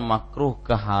 bukan makruh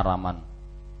keharaman.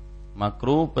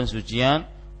 Makruh pensucian,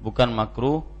 bukan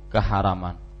makruh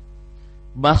keharaman.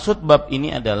 Maksud bab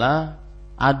ini adalah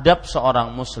adab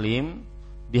seorang muslim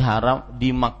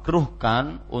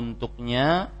dimakruhkan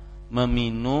untuknya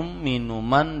meminum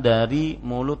minuman dari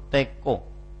mulut teko.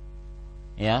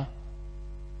 Ya.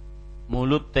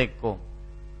 Mulut teko.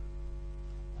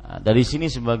 Nah, dari sini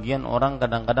sebagian orang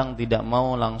kadang-kadang tidak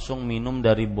mau langsung minum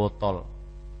dari botol.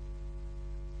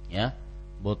 Ya.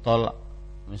 Botol,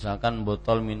 misalkan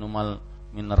botol minuman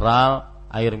mineral,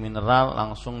 air mineral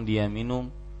langsung dia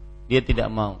minum, dia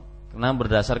tidak mau. Karena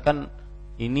berdasarkan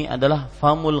ini adalah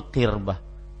famul qirbah,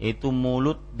 yaitu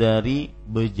mulut dari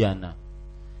bejana.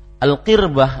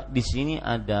 Al-qirbah di sini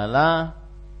adalah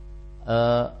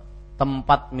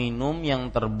tempat minum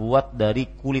yang terbuat dari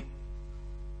kulit.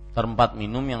 Tempat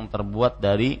minum yang terbuat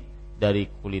dari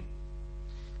kulit.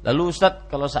 Lalu Ustaz,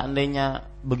 kalau seandainya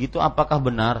begitu apakah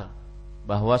benar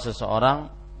bahwa seseorang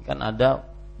kan ada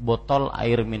botol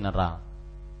air mineral?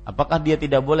 Apakah dia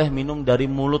tidak boleh minum dari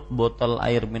mulut botol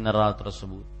air mineral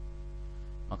tersebut?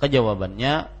 Maka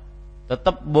jawabannya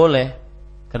tetap boleh.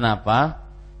 Kenapa?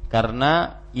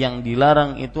 Karena yang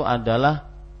dilarang itu adalah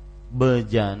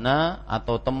bejana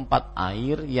atau tempat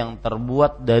air yang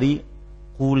terbuat dari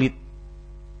kulit.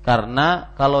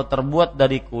 Karena kalau terbuat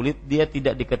dari kulit, dia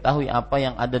tidak diketahui apa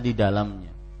yang ada di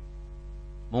dalamnya.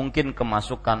 Mungkin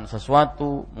kemasukan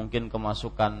sesuatu, mungkin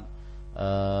kemasukan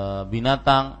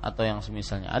binatang atau yang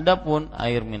semisalnya. Adapun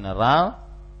air mineral,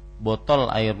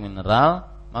 botol air mineral,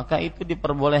 maka itu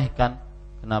diperbolehkan.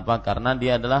 Kenapa? Karena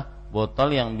dia adalah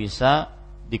botol yang bisa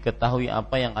diketahui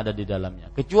apa yang ada di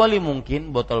dalamnya. Kecuali mungkin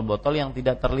botol-botol yang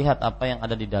tidak terlihat apa yang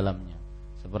ada di dalamnya.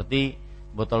 Seperti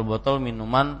botol-botol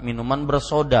minuman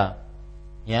bersoda,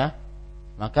 ya.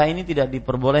 Maka ini tidak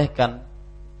diperbolehkan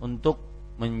untuk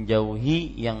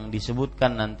menjauhi yang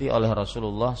disebutkan nanti oleh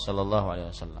Rasulullah sallallahu alaihi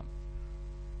wasallam.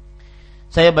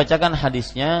 Saya bacakan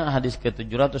hadisnya, hadis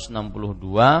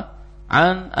ke-762,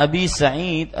 an Abi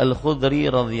Sa'id Al-Khudri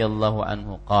radhiyallahu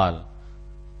anhu qala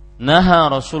naha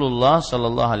Rasulullah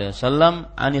sallallahu alaihi wasallam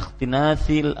an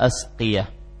ikhtinatsil asqiyah,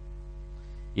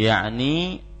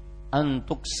 yakni an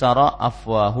tuksara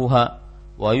afwahuha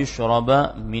wa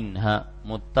yushraba minha,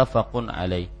 muttafaqun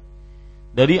alaih.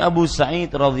 Dari Abu Sa'id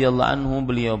radhiyallahu anhu,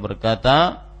 beliau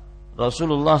berkata,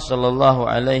 Rasulullah sallallahu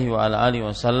alaihi wa alihi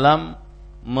wasallam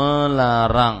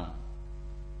melarang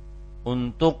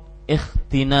untuk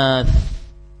ikhtinas.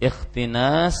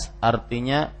 Ikhtinas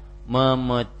artinya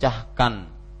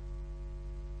memecahkan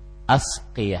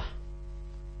asqiyah,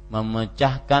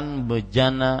 memecahkan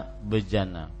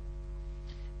bejana-bejana.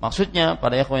 Maksudnya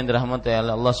pada ikhwan yang dirahmati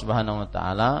oleh Allah Subhanahu wa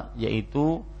taala,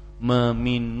 yaitu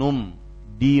meminum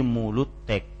di mulut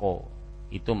teko.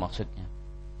 Itu maksudnya,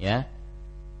 ya.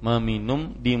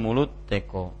 Meminum di mulut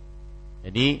teko.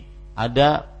 Jadi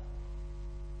ada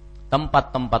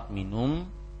tempat-tempat minum,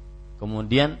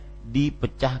 kemudian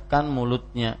dipecahkan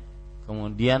mulutnya,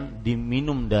 kemudian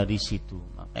diminum dari situ.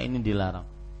 Maka ini dilarang.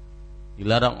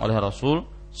 Dilarang oleh Rasul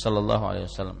sallallahu alaihi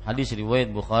wasallam. Hadis riwayat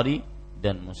Bukhari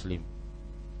dan Muslim.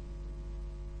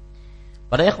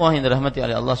 Para ikhwah yang dirahmati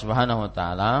oleh Allah Subhanahu wa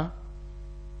taala,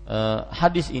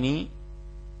 hadis ini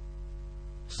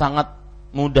sangat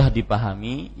mudah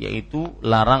dipahami, yaitu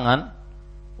larangan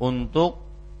untuk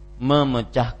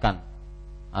memecahkan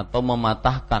atau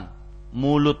mematahkan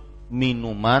mulut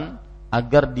minuman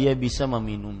agar dia bisa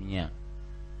meminumnya.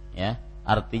 Ya,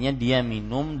 artinya dia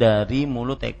minum dari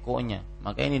mulut tekonya.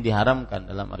 Maka ini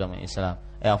diharamkan dalam agama Islam.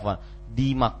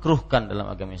 Dimakruhkan dalam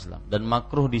agama Islam. Dan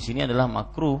makruh di sini adalah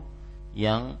makruh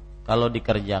yang kalau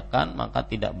dikerjakan maka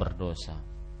tidak berdosa.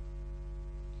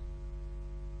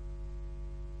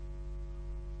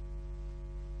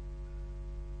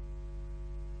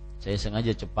 Saya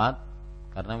sengaja cepat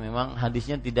karena memang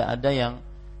hadisnya tidak ada yang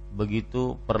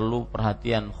begitu perlu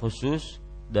perhatian khusus,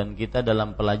 dan kita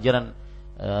dalam pelajaran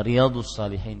Riyadhush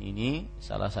Shalihin ini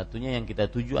salah satunya yang kita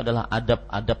tuju adalah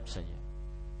adab-adab saja.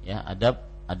 Ya,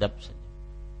 adab-adab saja.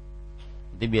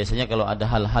 Nanti biasanya kalau ada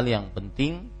hal-hal yang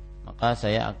penting maka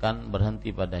saya akan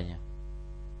berhenti padanya.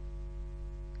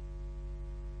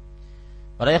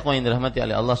 Para ikhwan yang dirahmati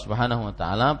oleh Allah Subhanahu wa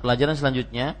taala, pelajaran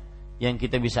selanjutnya yang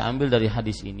kita bisa ambil dari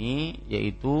hadis ini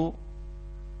yaitu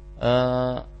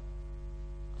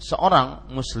seorang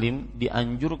muslim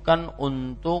dianjurkan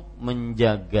untuk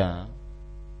menjaga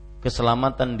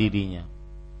keselamatan dirinya.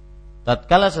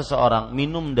 Tatkala seseorang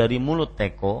minum dari mulut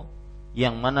teko,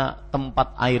 yang mana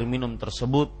tempat air minum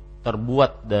tersebut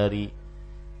terbuat dari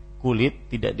kulit,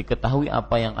 tidak diketahui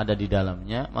apa yang ada di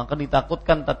dalamnya, maka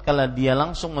ditakutkan tatkala dia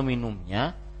langsung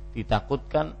meminumnya,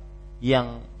 ditakutkan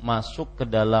yang masuk ke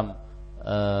dalam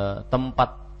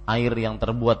tempat air yang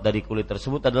terbuat dari kulit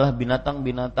tersebut adalah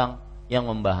binatang-binatang yang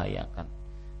membahayakan.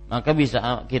 Maka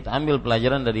bisa kita ambil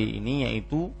pelajaran dari ini,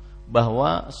 yaitu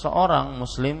bahwa seorang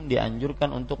muslim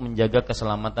dianjurkan untuk menjaga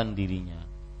keselamatan dirinya.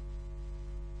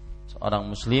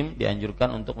 Seorang muslim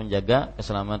dianjurkan untuk menjaga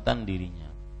keselamatan dirinya.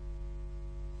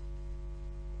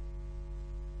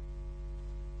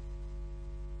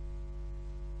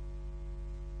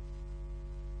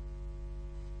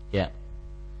 Ya.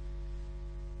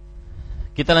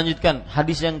 Kita lanjutkan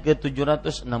hadis yang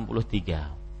ke-763.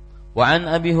 Wa an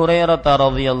Abi Hurairah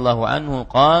radhiyallahu anhu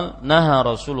qala naha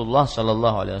Rasulullah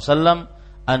sallallahu alaihi wasallam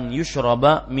an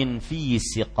yushraba min fi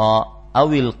siqa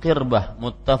awil qirbah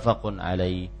muttafaqun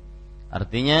alaihi.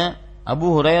 Artinya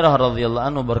Abu Hurairah radhiyallahu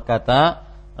anhu berkata,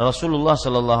 Rasulullah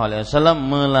sallallahu alaihi wasallam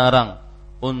melarang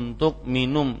untuk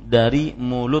minum dari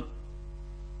mulut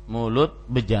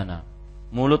bejana,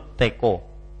 mulut teko,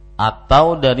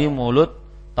 atau dari mulut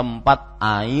tempat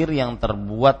air yang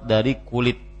terbuat dari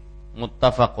kulit.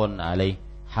 Muttafaqun alaih.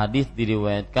 Hadis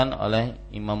diriwayatkan oleh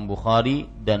Imam Bukhari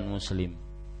dan Muslim.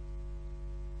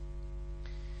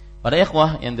 Para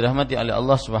ikhwah yang dirahmati oleh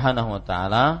Allah Subhanahu wa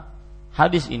taala,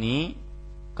 hadis ini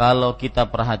kalau kita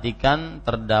perhatikan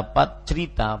terdapat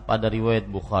cerita pada riwayat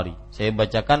Bukhari. Saya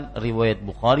bacakan riwayat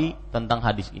Bukhari tentang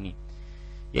hadis ini.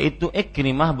 Yaitu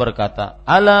Ikrimah berkata,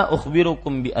 "Ala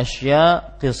ukhbirukum bi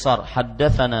asya qisar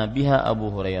haddatsana biha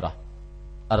Abu Hurairah."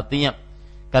 Artinya,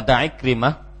 kata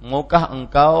Ikrimah, maukah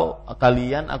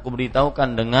kalian aku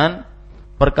beritahukan dengan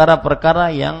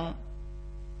perkara-perkara yang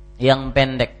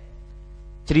pendek,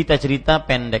 cerita-cerita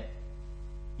pendek,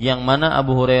 yang mana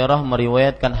Abu Hurairah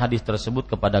meriwayatkan hadis tersebut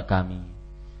kepada kami.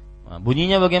 Nah,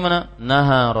 bunyinya bagaimana?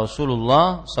 Naha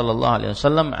Rasulullah sallallahu alaihi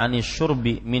wasallam 'anis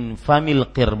syurbi min famil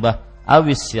qirbah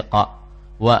awis siqa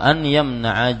wa an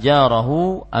yamna'a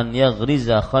jarahu an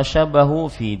yaghriza khashabahu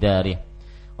fi darih.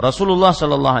 Rasulullah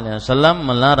sallallahu alaihi wasallam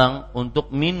melarang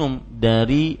untuk minum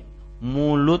dari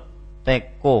mulut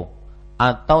teko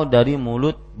atau dari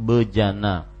mulut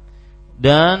bejana,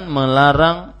 dan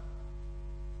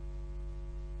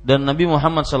Nabi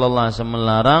Muhammad sallallahu alaihi wasallam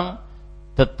melarang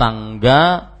tetangga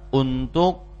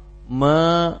untuk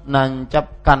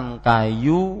menancapkan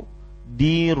kayu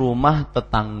di rumah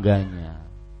tetangganya.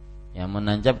 Ya,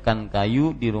 menancapkan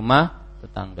kayu di rumah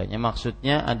tetangganya.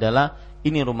 Maksudnya adalah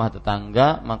ini rumah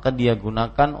tetangga, maka dia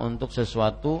gunakan untuk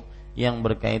sesuatu yang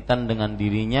berkaitan dengan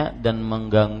dirinya dan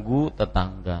mengganggu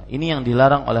tetangga. Ini yang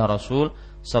dilarang oleh Rasul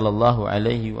sallallahu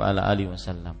alaihi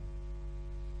wasallam.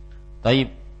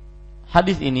 Taib.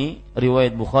 Hadis ini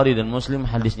riwayat Bukhari dan Muslim,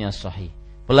 hadisnya sahih.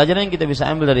 Pelajaran yang kita bisa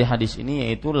ambil dari hadis ini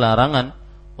yaitu larangan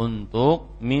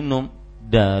untuk minum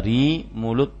dari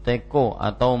mulut teko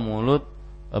atau mulut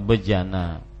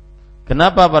bejana.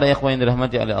 Kenapa para ikhwan yang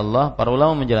dirahmati oleh Allah? Para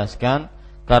ulama menjelaskan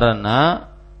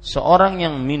karena seorang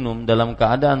yang minum dalam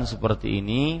keadaan seperti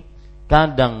ini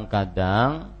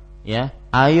kadang-kadang ya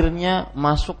airnya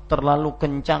masuk terlalu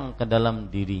kencang ke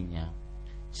dalam dirinya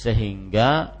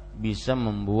sehingga bisa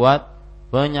membuat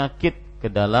penyakit ke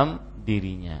dalam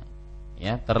dirinya.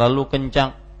 Ya, terlalu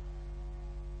kencang.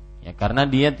 Ya, karena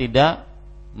dia tidak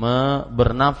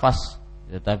bernafas,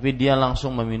 tetapi dia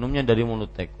langsung meminumnya dari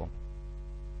mulut teko.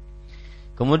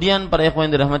 Kemudian para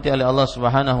ikhwan yang dirahmati oleh Allah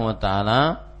Subhanahu wa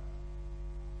taala,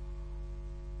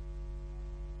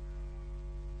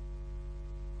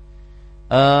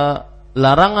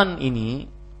 larangan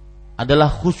ini adalah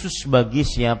khusus bagi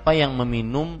siapa yang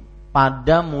meminum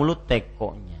pada mulut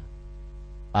tekonya.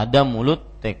 Pada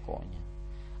mulut tekonya.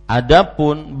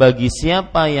 Adapun bagi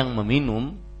siapa yang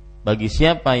meminum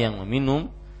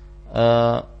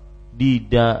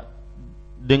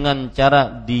dengan cara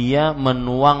dia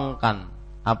menuangkan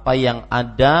apa yang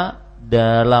ada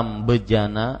dalam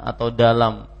bejana atau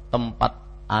dalam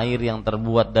tempat air yang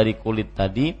terbuat dari kulit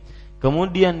tadi,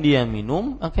 kemudian dia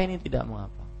minum, maka ini tidak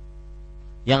mengapa.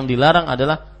 Yang dilarang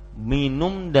adalah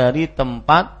minum dari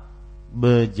tempat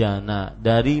bejana,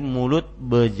 dari mulut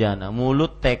bejana,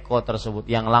 mulut teko tersebut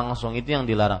yang langsung, itu yang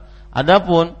dilarang.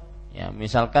 Adapun ya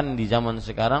misalkan di zaman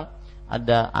sekarang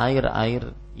ada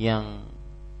air-air yang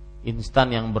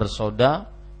instan yang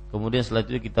bersoda, kemudian setelah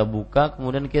itu kita buka,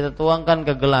 kemudian kita tuangkan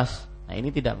ke gelas. Nah,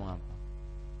 ini tidak mengapa.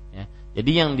 Ya.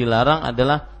 Jadi yang dilarang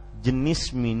adalah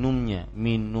jenis minumnya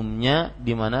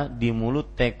di mana di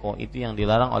mulut teko, itu yang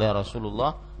dilarang oleh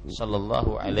Rasulullah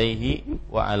sallallahu alaihi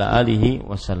wa ala alihi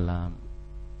wasallam.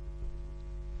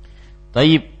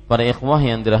 Taib, para ikhwah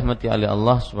yang dirahmati oleh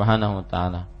Allah Subhanahu wa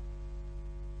taala.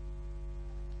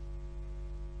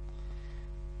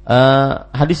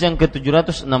 Hadis yang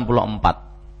ke-764.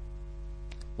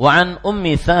 Wa an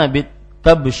Ummi Thabit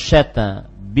Kabsyata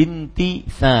binti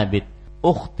Thabit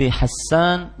ukhti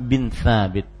Hassan bin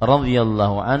Thabit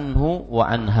radhiyallahu anhu wa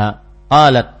anha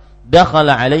qalat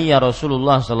dakhala alayya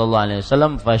Rasulullah sallallahu alaihi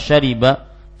wasallam fashariba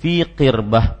fi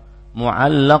qirbah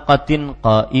mu'allaqatin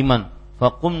qa'iman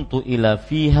faqumtu ila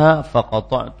fiha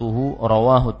faqata'tuhu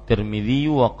rawahu at-Tirmidzi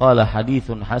wa qala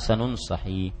haditsun hasanun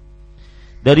sahih.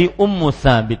 Dari Ummu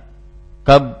Thabit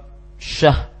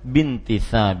Kabsyah binti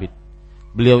Thabit.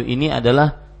 Beliau ini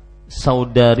adalah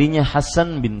saudarinya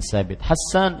Hasan bin Thabit.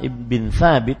 Hasan bin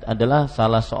Thabit adalah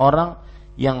salah seorang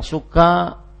yang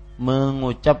suka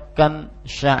mengucapkan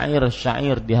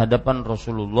syair-syair di hadapan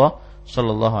Rasulullah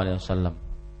sallallahu alaihi wasallam.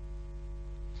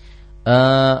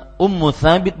 Ummu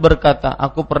Thabit berkata,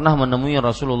 aku pernah menemui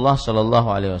Rasulullah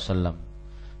sallallahu alaihi wasallam.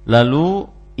 Lalu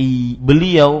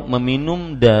beliau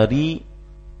meminum dari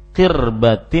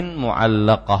qirbatin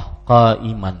mu'allaqah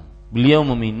qa'iman. Beliau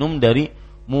meminum dari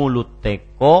mulut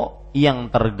teko yang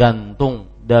tergantung,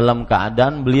 dalam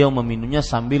keadaan beliau meminumnya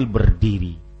sambil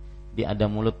berdiri. Di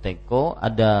ada mulut teko,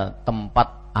 ada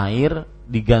tempat air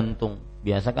digantung.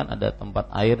 Biasa kan ada tempat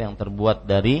air yang terbuat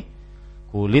dari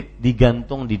kulit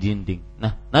digantung di dinding.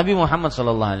 Nah, Nabi Muhammad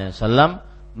SAW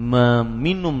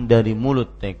meminum dari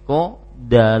mulut teko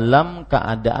dalam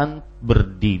keadaan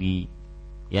berdiri,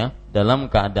 ya, dalam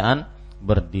keadaan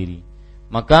berdiri.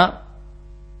 Maka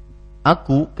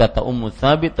aku, kata Ummu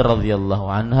Thabit radhiyallahu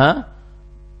anha,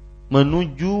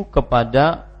 menuju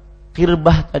kepada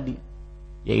qirbah tadi,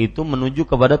 yaitu menuju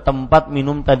kepada tempat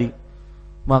minum tadi.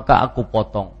 Maka aku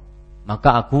potong,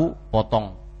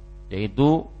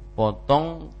 yaitu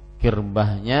potong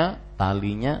qirbahnya,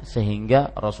 talinya,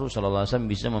 sehingga Rasul sallallahu alaihi wasallam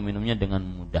bisa meminumnya dengan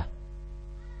mudah.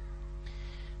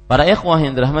 Para ikhwah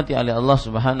yang dirahmati oleh Allah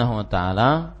Subhanahu wa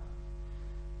taala,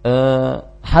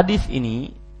 hadis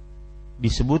ini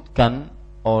disebutkan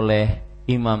oleh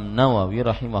Imam Nawawi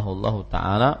rahimahullahu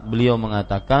taala. Beliau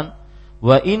mengatakan,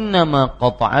 wa innama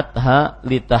qata'atha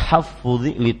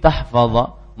litahfadha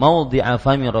mawdi'a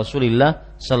fami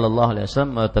Rasulillah sallallahu alaihi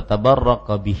wasallam wa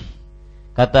tatabarraka bih.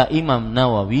 Kata Imam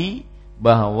Nawawi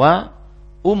bahwa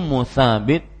Ummu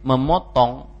Thabit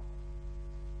memotong,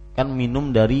 kan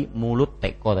minum dari mulut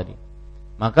teko tadi,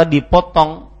 maka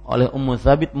dipotong oleh Ummu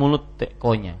Thabit mulut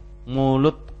tekonya,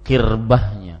 mulut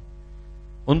qirbahnya.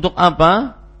 Untuk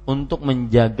apa? Untuk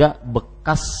menjaga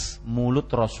bekas mulut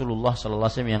Rasulullah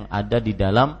sallallahu alaihi wasallam yang ada di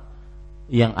dalam,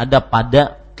 yang ada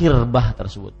pada qirbah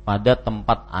tersebut, pada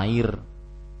tempat air,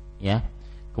 ya.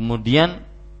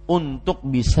 Kemudian untuk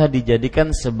bisa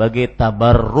dijadikan sebagai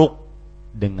tabarruk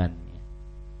dengannya.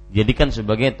 Jadikan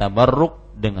sebagai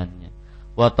tabarruk dengannya.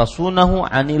 Wa tasunahu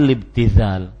 'anil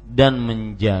ibtizal, dan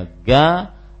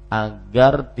menjaga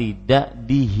agar tidak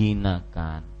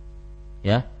dihinakan.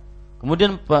 Ya.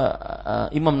 Kemudian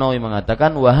Imam Nawawi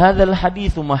mengatakan, wa hadzal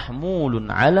haditsu mahmulun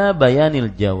 'ala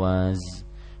bayanil jawaz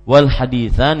wal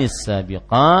haditsanis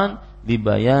sabiqan li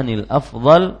bayanil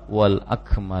afdal wal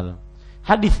akmal.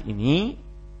 Hadis ini,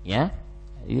 ya,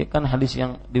 ini kan hadis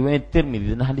yang riwayat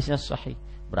Tirmidzi dan hadisnya sahih.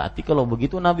 Berarti kalau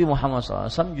begitu Nabi Muhammad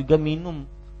SAW juga minum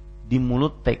di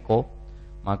mulut teko.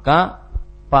 Maka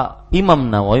Pak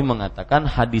Imam Nawawi mengatakan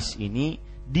hadis ini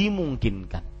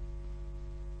dimungkinkan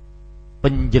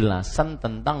penjelasan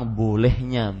tentang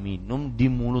bolehnya minum di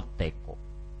mulut teko.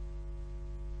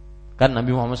 Kan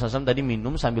Nabi Muhammad SAW tadi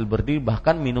minum sambil berdiri,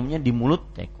 bahkan minumnya di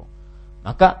mulut teko.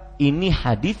 Maka ini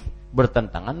hadis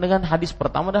bertentangan dengan hadis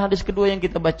pertama dan hadis kedua yang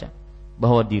kita baca,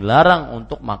 bahwa dilarang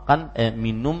untuk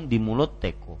minum di mulut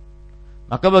teko.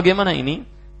 Maka bagaimana ini?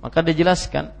 Maka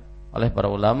dijelaskan oleh para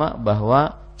ulama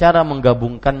bahwa cara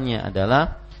menggabungkannya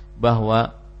adalah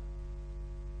bahwa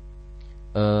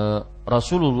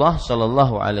Rasulullah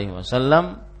Shallallahu Alaihi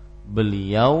Wasallam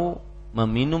beliau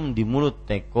meminum di mulut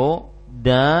teko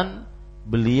dan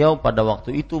beliau pada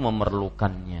waktu itu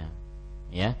memerlukannya,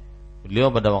 ya.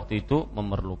 Beliau pada waktu itu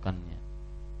memerlukannya.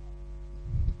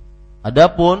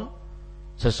 Adapun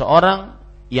seseorang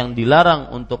yang dilarang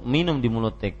untuk minum di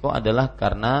mulut teko adalah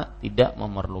karena tidak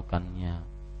memerlukannya.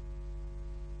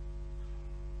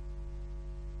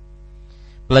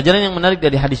 Pelajaran yang menarik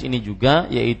dari hadis ini juga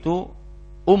yaitu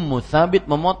Ummu Thabit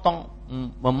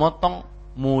memotong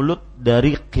mulut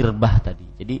dari qirbah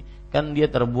tadi. Jadi kan dia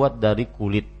terbuat dari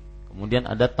kulit, kemudian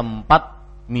ada tempat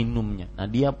minumnya. Nah,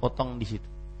 dia potong di situ,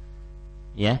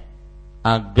 ya,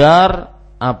 agar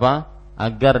apa?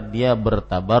 Agar dia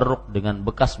bertabarruk dengan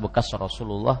bekas-bekas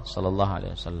Rasulullah Sallallahu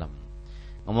Alaihi Wasallam.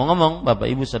 Ngomong-ngomong, Bapak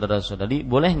Ibu saudara-saudari,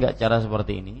 boleh nggak cara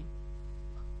seperti ini?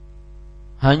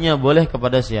 Hanya boleh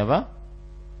kepada siapa?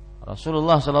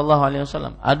 Rasulullah Sallallahu Alaihi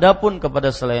Wasallam. Adapun kepada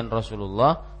selain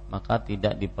Rasulullah maka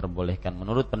tidak diperbolehkan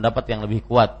menurut pendapat yang lebih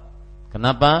kuat.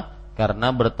 Kenapa?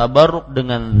 Karena bertabarruk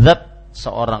dengan zat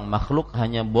seorang makhluk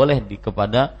hanya boleh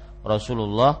kepada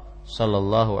Rasulullah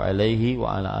sallallahu alaihi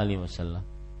wa ala alihi wasallam.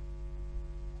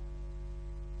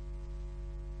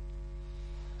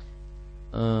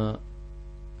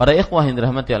 Para ikhwah yang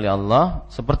dirahmati oleh Allah,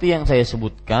 seperti yang saya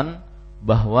sebutkan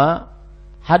bahwa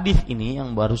hadis ini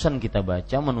yang barusan kita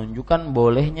baca menunjukkan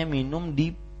bolehnya minum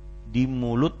di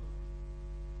mulut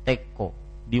teko,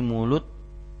 di mulut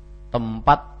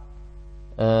tempat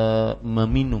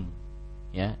meminum,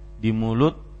 ya, di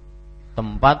mulut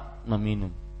tempat meminum.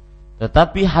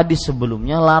 Tetapi hadis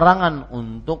sebelumnya larangan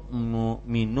untuk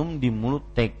minum di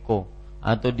mulut teko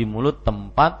atau di mulut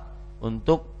tempat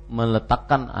untuk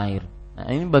meletakkan air. Nah,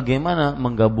 ini bagaimana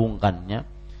menggabungkannya?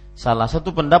 Salah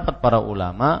satu pendapat para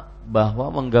ulama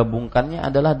bahwa menggabungkannya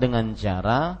adalah dengan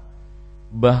cara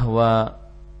bahwa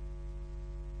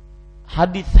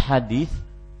hadis-hadis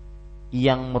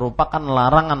yang merupakan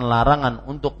larangan-larangan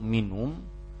untuk minum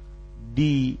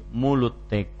di mulut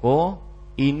teko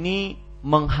ini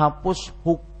menghapus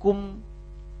hukum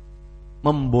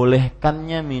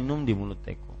membolehkannya minum di mulut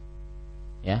teko.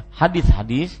 Ya,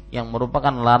 hadis-hadis yang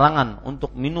merupakan larangan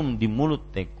untuk minum di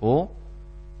mulut teko,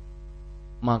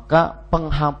 maka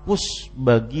penghapus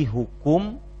bagi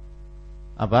hukum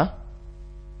apa?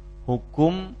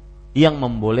 Hukum yang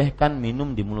membolehkan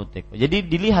minum di mulut teko. Jadi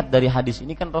dilihat dari hadis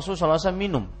ini kan Rasulullah SAW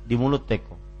minum di mulut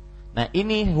teko. Nah,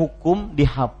 ini hukum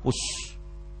dihapus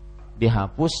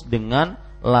dengan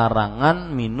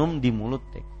larangan minum di mulut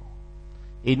teko.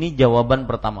 Ini jawaban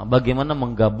pertama, bagaimana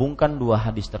menggabungkan dua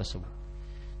hadis tersebut.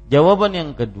 Jawaban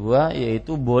yang kedua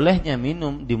yaitu bolehnya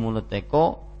minum di mulut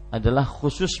teko adalah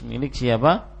khusus milik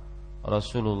siapa?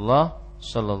 Rasulullah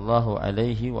sallallahu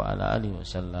alaihi wa ala alihi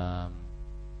wasallam.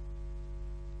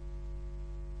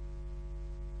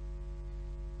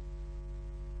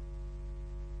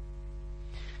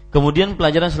 Kemudian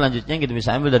pelajaran selanjutnya yang kita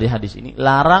bisa ambil dari hadis ini,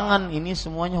 larangan ini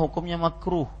semuanya hukumnya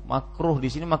makruh. Makruh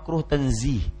di sini makruh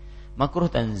tanzih.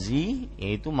 Makruh tanzih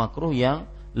yaitu makruh yang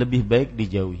lebih baik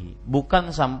dijauhi,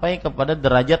 bukan sampai kepada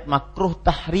derajat makruh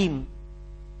tahrim.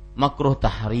 Makruh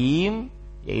tahrim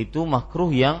yaitu makruh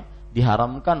yang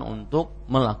diharamkan untuk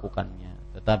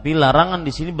melakukannya. Tetapi larangan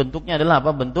di sini bentuknya adalah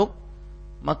apa? Bentuk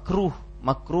makruh.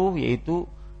 Makruh yaitu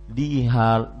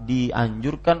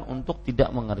dianjurkan untuk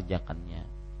tidak mengerjakannya.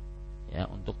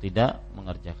 Ya, untuk tidak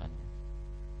mengerjakannya.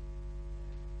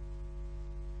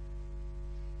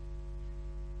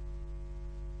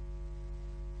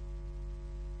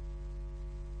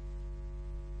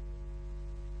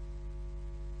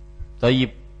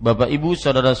 Tayyib, Bapak Ibu,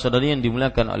 saudara-saudari yang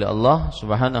dimuliakan oleh Allah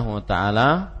Subhanahu wa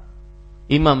taala,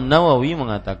 Imam Nawawi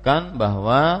mengatakan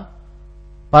bahwa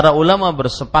para ulama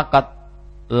bersepakat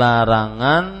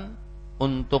larangan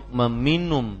untuk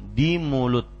meminum di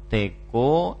mulut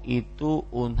teko itu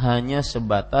hanya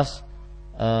sebatas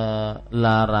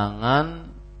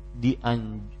larangan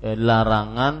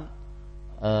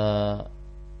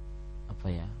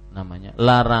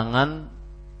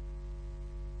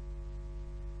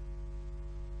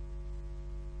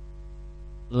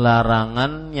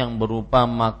larangan yang berupa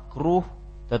makruh,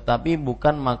 tetapi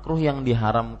bukan makruh yang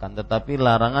diharamkan, tetapi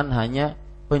larangan hanya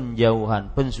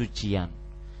penjauhan, pensucian.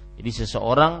 Jadi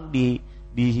seseorang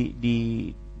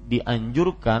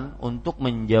dianjurkan untuk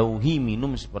menjauhi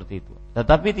minum seperti itu,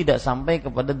 tetapi tidak sampai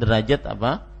kepada derajat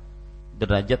apa?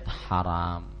 Derajat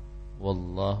haram.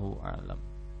 Wallahu a'lam.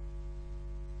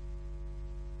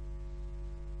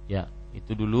 Ya,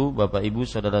 itu dulu Bapak Ibu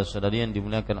saudara-saudari yang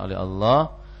dimuliakan oleh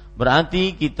Allah.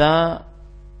 Berarti kita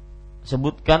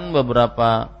sebutkan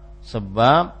beberapa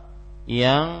sebab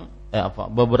yang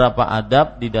beberapa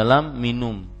adab di dalam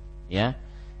minum, ya.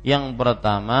 Yang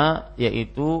pertama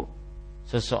yaitu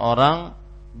seseorang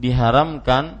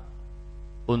diharamkan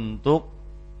untuk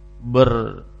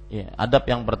adab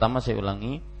yang pertama, saya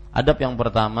ulangi, adab yang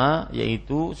pertama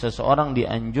yaitu seseorang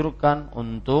dianjurkan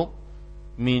untuk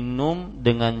minum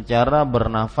dengan cara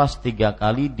bernafas 3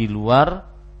 kali di luar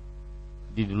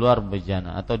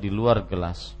bejana atau di luar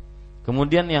gelas.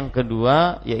 Kemudian yang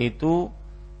kedua yaitu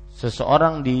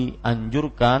seseorang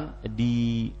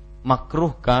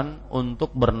dimakruhkan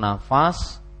untuk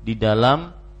bernafas di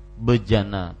dalam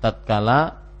bejana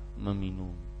tatkala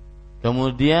meminum.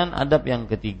 Kemudian adab yang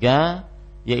ketiga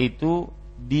yaitu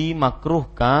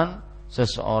dimakruhkan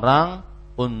seseorang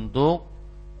untuk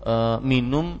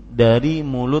minum dari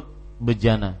mulut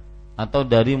bejana atau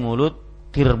dari mulut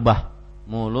kirbah,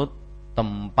 mulut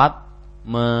tempat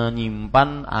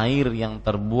menyimpan air yang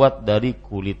terbuat dari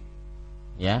kulit,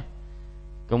 ya.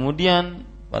 Kemudian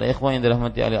para ikhwan yang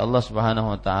dirahmati oleh Allah Subhanahu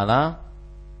wa taala,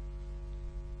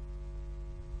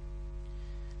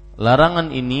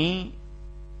 Larangan ini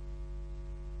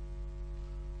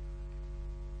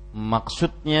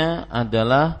maksudnya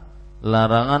adalah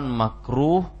larangan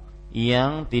makruh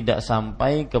yang tidak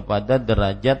sampai kepada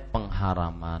derajat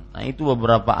pengharaman. Nah, itu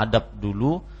beberapa adab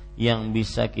dulu yang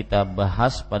bisa kita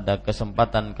bahas pada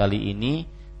kesempatan kali ini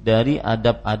dari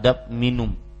adab-adab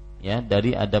minum, ya,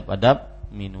 dari adab-adab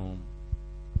minum.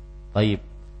 Baik.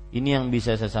 Ini yang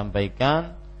bisa saya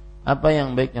sampaikan. Apa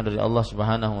yang baiknya dari Allah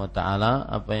Subhanahu wa taala,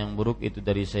 apa yang buruk itu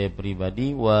dari saya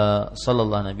pribadi. Wa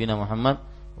sallallahu nabiyana Muhammad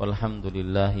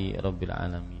walhamdulillahi rabbil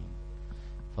alamin.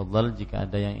 Fadhal, jika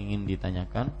ada yang ingin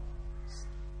ditanyakan.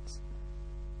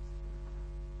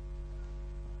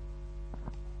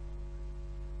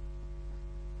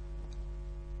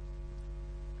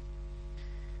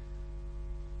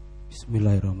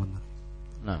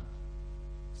 Bismillahirrahmanirrahim. Nah.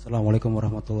 Assalamualaikum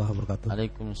warahmatullahi wabarakatuh.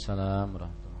 Waalaikumsalam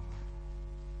warahmatullahi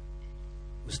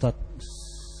wabarakatuh. Ustadz,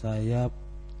 saya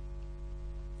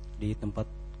di tempat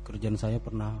kerjaan saya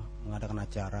pernah mengadakan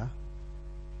acara.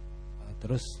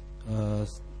 Terus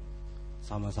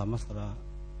sama-sama setelah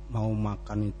mau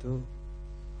makan itu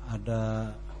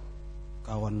ada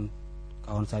kawan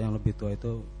saya yang lebih tua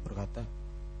itu berkata,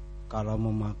 kalau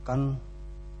mau makan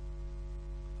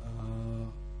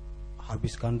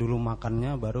habiskan dulu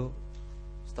makannya, baru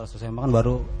setelah selesai makan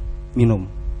baru minum.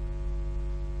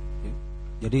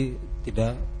 Jadi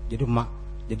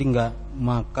nggak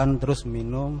makan terus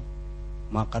minum,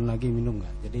 makan lagi minum,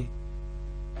 nggak. Jadi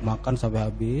makan sampai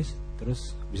habis,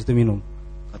 terus habis itu minum.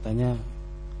 Katanya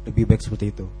lebih baik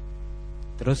seperti itu.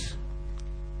 Terus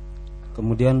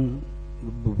kemudian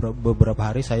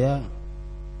beberapa hari saya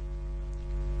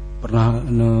pernah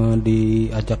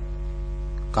diajak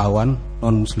kawan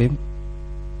non muslim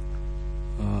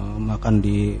makan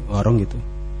di warung gitu.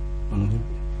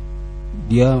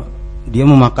 Dia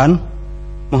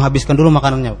menghabiskan dulu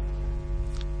makanannya.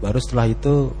 Baru setelah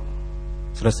itu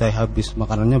selesai habis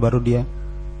makanannya baru dia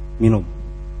minum.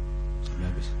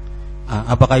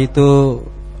 Apakah itu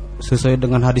sesuai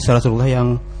dengan hadis Rasulullah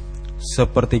yang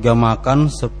sepertiga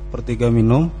makan, sepertiga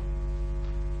minum,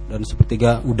 dan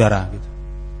sepertiga udara gitu?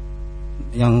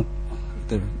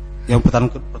 Yang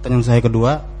pertanyaan saya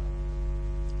kedua,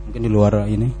 mungkin di luar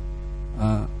ini,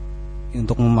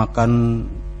 untuk memakan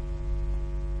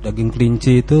daging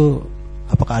kelinci itu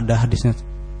apakah ada hadisnya,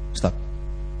 Ustaz?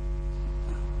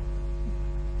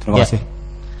 Terima kasih.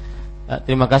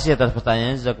 Terima kasih atas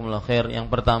pertanyaannya, jazakumullah khair. Yang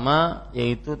pertama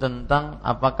yaitu tentang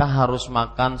apakah harus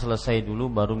makan selesai dulu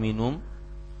baru minum,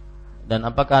 dan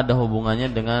apakah ada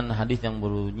hubungannya dengan hadis yang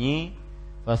berbunyi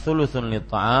wa thuluthun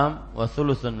lit-ta'am wa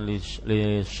thuluthun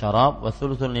lisyarab wa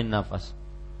thuluthun lin-nafas.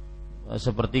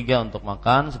 Sepertiga untuk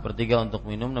makan, sepertiga untuk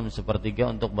minum, dan sepertiga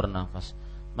untuk bernafas.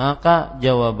 Maka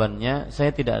jawabannya,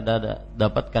 saya tidak ada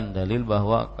dapatkan dalil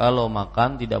bahwa kalau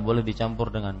makan tidak boleh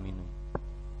dicampur dengan minum.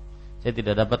 Saya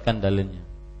tidak dapatkan dalilnya,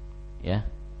 ya.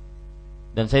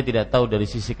 Dan saya tidak tahu dari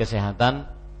sisi kesehatan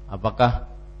apakah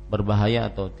berbahaya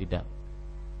atau tidak.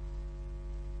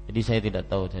 Jadi saya tidak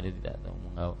tahu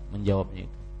menjawabnya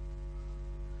itu.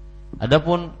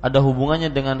 Adapun ada hubungannya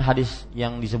dengan hadis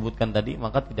yang disebutkan tadi,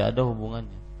 maka tidak ada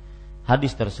hubungannya.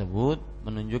 Hadis tersebut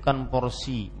menunjukkan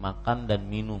porsi makan dan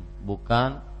minum,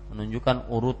 bukan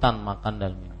menunjukkan urutan makan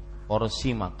dan minum.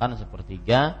 Porsi makan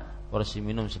sepertiga, porsi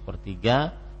minum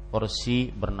sepertiga,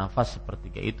 porsi bernafas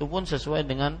sepertiga. Itu pun sesuai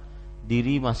dengan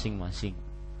diri masing-masing,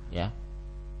 ya.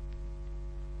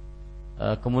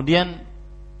 Kemudian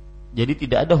jadi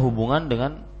tidak ada hubungan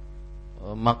dengan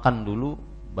makan dulu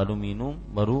baru minum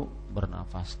baru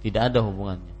bernafas, tidak ada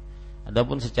hubungannya.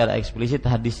 Adapun secara eksplisit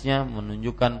hadisnya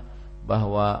menunjukkan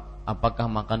bahwa apakah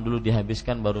makan dulu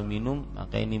dihabiskan baru minum,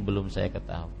 maka ini belum saya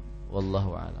ketahui.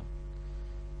 Wallahu a'lam.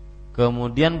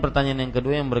 Kemudian pertanyaan yang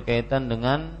kedua yang berkaitan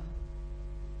dengan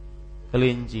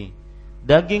kelinci.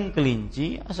 Daging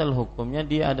kelinci asal hukumnya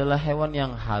dia adalah hewan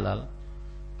yang halal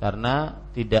karena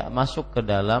tidak masuk ke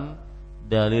dalam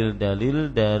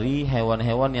dalil-dalil dari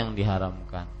hewan-hewan yang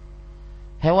diharamkan.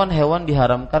 Hewan-hewan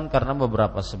diharamkan karena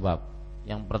beberapa sebab.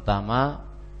 Yang pertama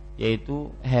yaitu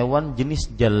hewan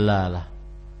jenis jallalah,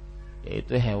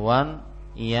 yaitu hewan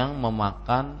yang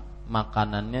memakan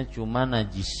makanannya cuma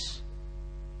najis.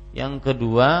 Yang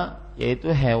kedua yaitu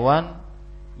hewan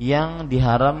yang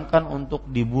diharamkan untuk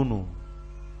dibunuh,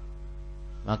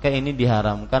 maka ini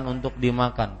diharamkan untuk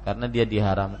dimakan karena dia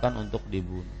diharamkan untuk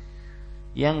dibunuh.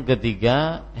 Yang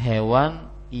ketiga hewan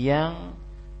yang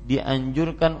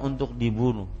dianjurkan untuk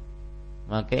dibunuh,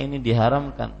 maka ini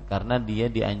diharamkan karena dia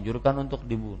dianjurkan untuk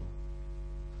dibunuh.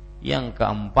 Yang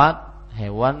keempat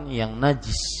hewan yang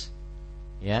najis,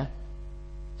 ya,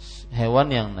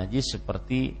 hewan yang najis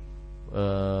seperti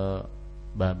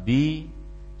babi,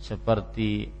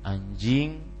 seperti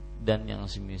anjing dan yang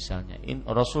semisalnya.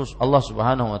 Allah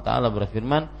Subhanahu wa taala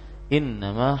berfirman,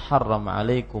 "Innama harrama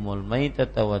 'alaikumul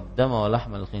maitata wad-dama wa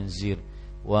lahmal khinzir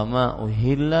wa ma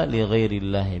uhilla li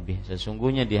ghairillahi bih."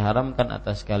 Sesungguhnya diharamkan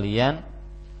atas kalian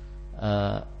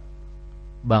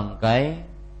bangkai,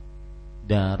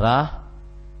 darah,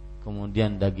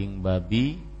 kemudian daging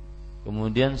babi,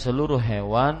 kemudian seluruh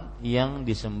hewan yang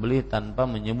disembelih tanpa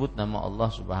menyebut nama Allah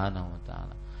Subhanahu wa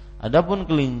taala. Adapun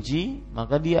kelinci,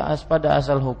 maka dia pada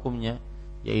asal hukumnya,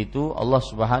 yaitu Allah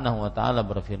Subhanahu wa taala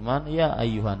berfirman, "Ya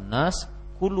ayyuhan nas,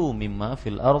 kulu mimma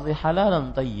fil ardi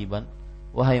halalan thayyiban."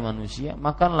 Wahai manusia,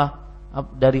 makanlah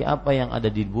dari apa yang ada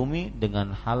di bumi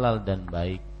dengan halal dan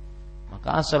baik.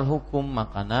 Maka asal hukum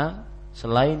makanan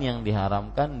selain yang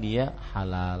diharamkan dia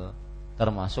halal,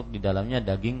 termasuk di dalamnya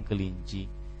daging kelinci.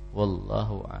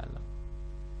 Wallahu a'lam.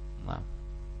 Maaf.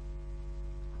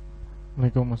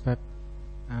 Assalamualaikum Ustaz.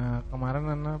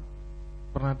 Kemarin Anda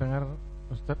pernah dengar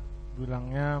Ustaz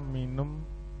bilangnya minum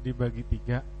dibagi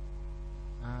 3.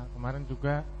 Kemarin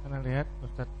juga Anda lihat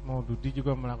Ustaz Maududi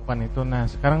juga melakukan itu. Nah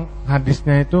sekarang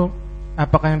hadisnya itu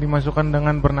apakah yang dimasukkan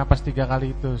dengan bernapas 3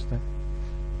 kali itu Ustaz?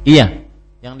 Iya,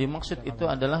 yang dimaksud itu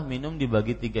adalah minum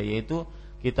dibagi 3, yaitu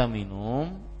kita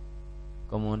minum,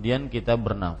 kemudian kita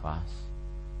bernafas,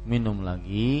 minum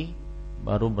lagi,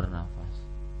 baru bernafas.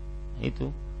 Itu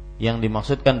yang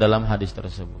dimaksudkan dalam hadis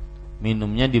tersebut.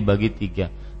 Minumnya dibagi 3.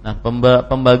 Nah,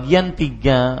 pembagian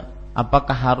 3,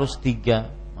 apakah harus 3?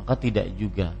 Maka tidak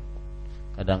juga.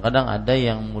 Kadang-kadang ada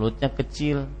yang mulutnya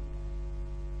kecil,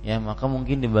 ya maka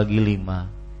mungkin dibagi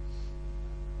 5.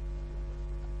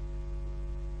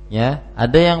 Ya,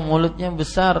 ada yang mulutnya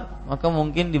besar, maka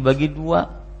mungkin dibagi 2.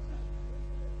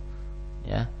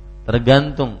 Ya,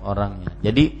 tergantung orangnya.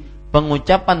 Jadi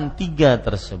pengucapan 3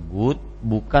 tersebut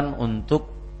bukan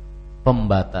untuk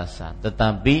pembatasan,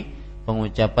 tetapi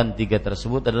pengucapan 3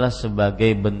 tersebut adalah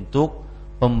sebagai bentuk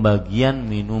pembagian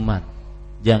minuman.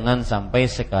 Jangan sampai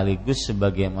sekaligus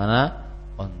sebagaimana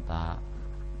onta.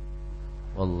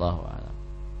 Wallahu a'lam.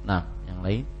 Nah, yang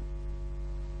lain.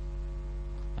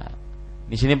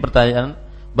 Di sini pertanyaan,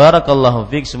 barakallahu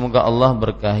fiik, semoga Allah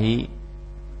berkahi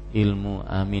ilmu,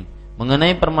 amin.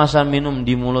 Mengenai permasalahan minum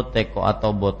di mulut teko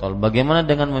atau botol, bagaimana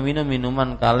dengan meminum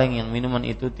minuman kaleng yang minuman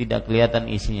itu tidak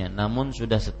kelihatan isinya, namun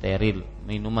sudah steril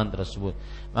minuman tersebut?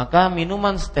 Maka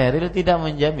minuman steril tidak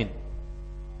menjamin.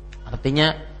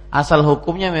 Artinya asal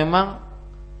hukumnya memang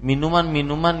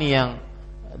minuman-minuman yang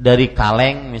dari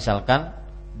kaleng misalkan,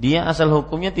 dia asal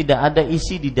hukumnya tidak ada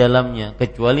isi di dalamnya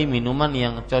kecuali minuman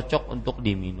yang cocok untuk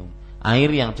diminum, air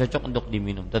yang cocok untuk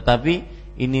diminum. Tetapi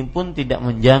ini pun tidak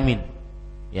menjamin,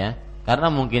 ya,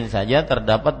 karena mungkin saja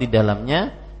terdapat di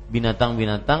dalamnya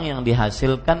binatang-binatang yang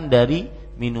dihasilkan dari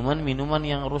minuman-minuman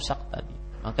yang rusak tadi.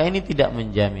 Maka ini tidak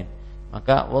menjamin.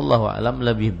 Maka wallahu alam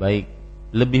lebih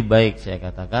baik saya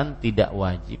katakan tidak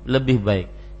wajib, lebih baik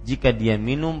jika dia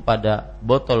minum pada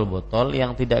botol-botol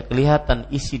yang tidak kelihatan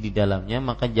isi di dalamnya,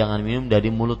 maka jangan minum dari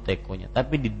mulut tekonya,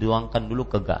 tapi dituangkan dulu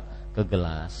ke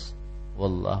gelas.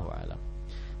 Wallahu a'lam.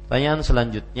 Pertanyaan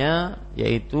selanjutnya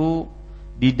yaitu,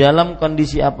 di dalam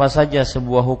kondisi apa saja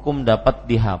sebuah hukum dapat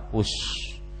dihapus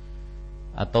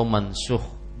atau mansukh?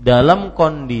 Dalam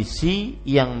kondisi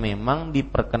yang memang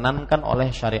diperkenankan oleh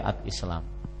syariat Islam.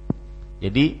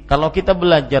 Jadi kalau kita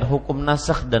belajar hukum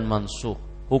nasakh dan mansukh,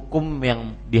 hukum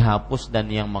yang dihapus dan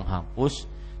yang menghapus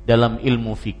dalam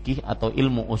ilmu fikih atau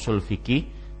ilmu usul fikih,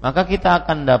 maka kita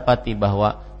akan dapati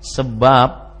bahwa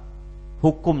sebab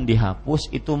hukum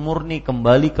dihapus itu murni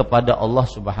kembali kepada Allah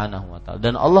Subhanahu wa taala,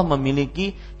 dan Allah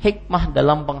memiliki hikmah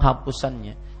dalam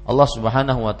penghapusannya. Allah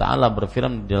Subhanahu wa taala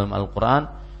berfirman di dalam Al-Qur'an,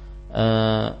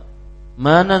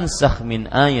 "Ma nansakh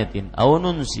min ayatin aw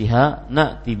nunsiha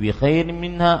na'ti bi khairin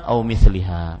minha aw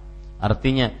mithliha."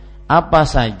 Artinya, apa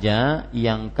saja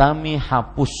yang kami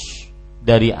hapus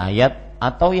dari ayat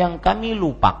atau yang kami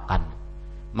lupakan,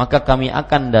 maka kami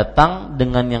akan datang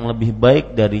dengan yang lebih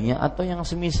baik darinya atau yang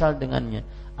semisal dengannya.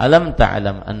 Alam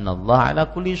ta'lam annallaha ala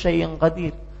kulli syai'in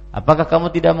qadir. Apakah kamu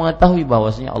tidak mengetahui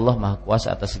bahwasanya Allah Maha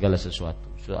Kuasa atas segala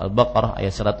sesuatu? Surah Al-Baqarah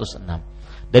ayat 106.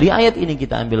 Dari ayat ini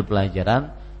kita ambil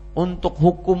pelajaran untuk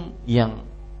hukum yang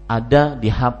ada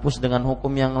dihapus dengan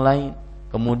hukum yang lain,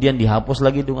 kemudian dihapus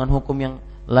lagi dengan hukum yang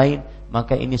lain,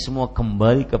 maka ini semua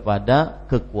kembali kepada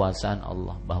kekuasaan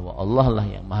Allah, bahwa Allah lah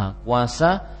yang Maha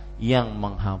Kuasa yang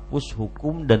menghapus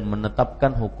hukum dan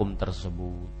menetapkan hukum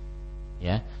tersebut,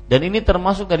 ya. Dan ini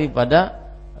termasuk daripada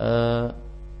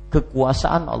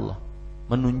kekuasaan Allah,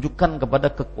 menunjukkan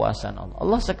kepada kekuasaan Allah.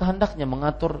 Allah sekehendaknya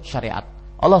mengatur syariat,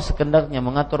 Allah sekehendaknya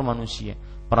mengatur manusia.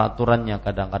 Peraturannya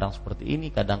kadang-kadang seperti ini,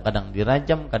 kadang-kadang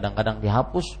dirajam, kadang-kadang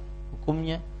dihapus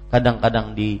hukumnya,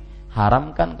 kadang-kadang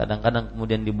diharamkan, kadang-kadang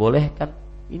kemudian dibolehkan.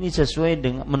 Ini sesuai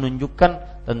dengan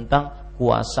menunjukkan tentang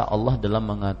kuasa Allah dalam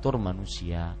mengatur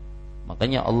manusia.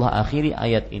 Makanya Allah akhiri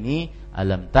ayat ini,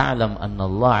 alam ta'lam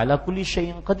annallaha ala kulli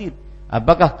syai'in qadir.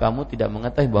 Apakah kamu tidak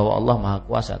mengetahui bahwa Allah Maha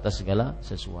Kuasa atas segala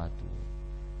sesuatu?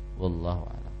 Wallahu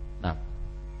a'lam. Nah.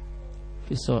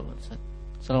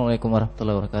 Assalamualaikum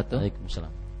warahmatullahi wabarakatuh.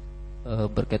 Waalaikumsalam.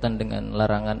 Berkaitan dengan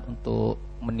larangan untuk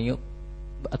meniup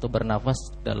atau bernafas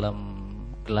dalam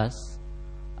gelas,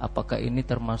 apakah ini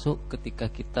termasuk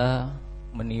ketika kita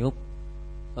meniup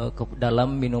ke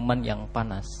dalam minuman yang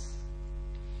panas?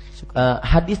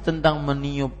 Hadis tentang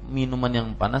meniup minuman yang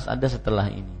panas ada setelah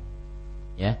ini,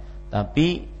 ya.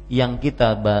 Tapi yang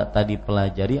kita tadi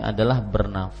pelajari adalah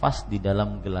bernafas di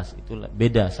dalam gelas, itu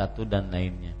beda satu dan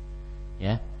lainnya,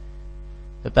 ya.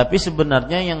 Tetapi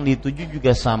sebenarnya yang dituju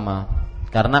juga sama,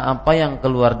 karena apa yang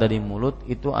keluar dari mulut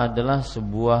itu adalah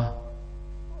sebuah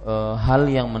hal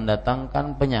yang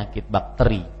mendatangkan penyakit,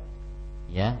 bakteri,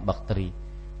 ya, bakteri.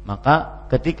 Maka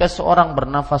ketika seorang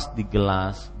bernafas di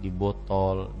gelas, di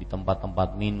botol, di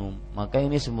tempat-tempat minum, maka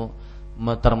ini semua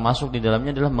termasuk di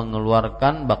dalamnya adalah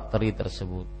mengeluarkan bakteri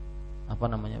tersebut. Apa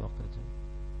namanya bakteri itu?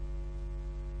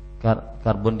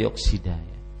 Karbon dioksida,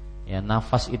 ya. Ya,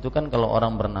 nafas itu kan kalau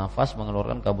orang bernafas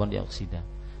mengeluarkan karbon dioksida.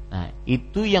 Nah,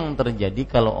 itu yang terjadi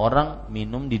kalau orang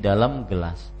minum di dalam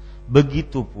gelas.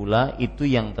 Begitu pula itu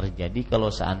yang terjadi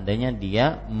kalau seandainya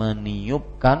dia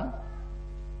meniupkan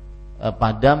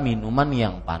pada minuman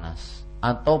yang panas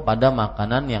atau pada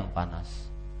makanan yang panas.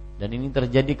 Dan ini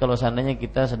terjadi kalau seandainya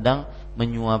kita sedang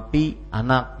menyuapi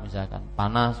anak misalkan,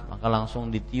 panas maka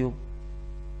langsung ditiup.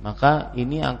 Maka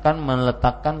ini akan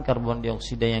meletakkan karbon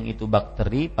dioksida yang itu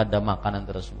bakteri pada makanan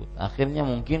tersebut. Akhirnya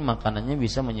mungkin makanannya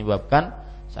bisa menyebabkan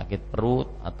sakit perut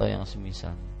atau yang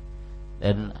semisalnya.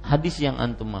 Dan hadis yang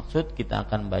antum maksud kita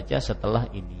akan baca setelah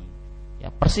ini.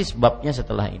 Ya, persis babnya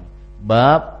setelah ini.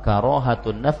 Bab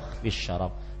karahatun nafkh fis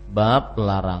syarab. Bab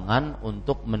larangan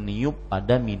untuk meniup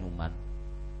pada minuman.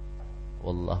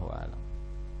 Wallahu a'lam.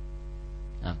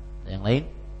 Nah, yang lain?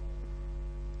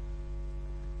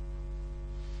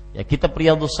 Ya, kitab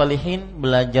Riyadhush Shalihin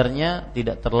belajarnya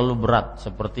tidak terlalu berat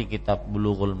seperti kitab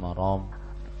Bulughul Maram.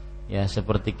 Ya,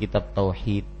 seperti kitab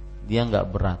Tauhid. Dia enggak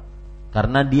berat.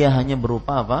 Karena dia hanya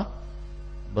berupa apa?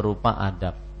 Berupa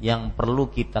adab yang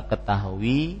perlu kita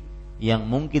ketahui, yang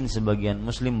mungkin sebagian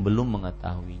muslim belum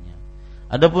mengetahuinya.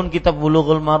 Adapun kitab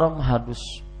Bulughul Maram harus,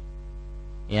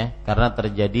 ya, karena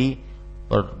terjadi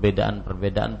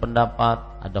perbedaan-perbedaan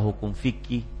pendapat, ada hukum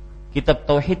fikih. Kitab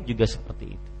Tauhid juga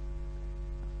seperti itu.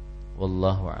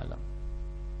 Wallahu a'lam.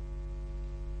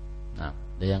 Nah,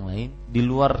 ada yang lain di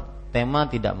luar tema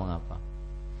tidak mengapa.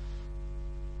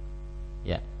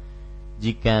 Ya.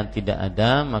 Jika tidak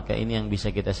ada, maka ini yang bisa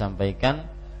kita sampaikan.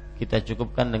 Kita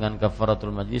cukupkan dengan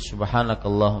kafaratul majlis.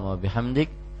 Subhanakallahumma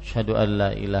bihamdik, asyhadu an la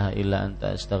ilaha illa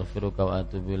anta astaghfiruka wa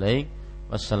atubu ilaik.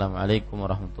 Wassalamualaikum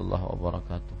warahmatullahi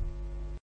wabarakatuh.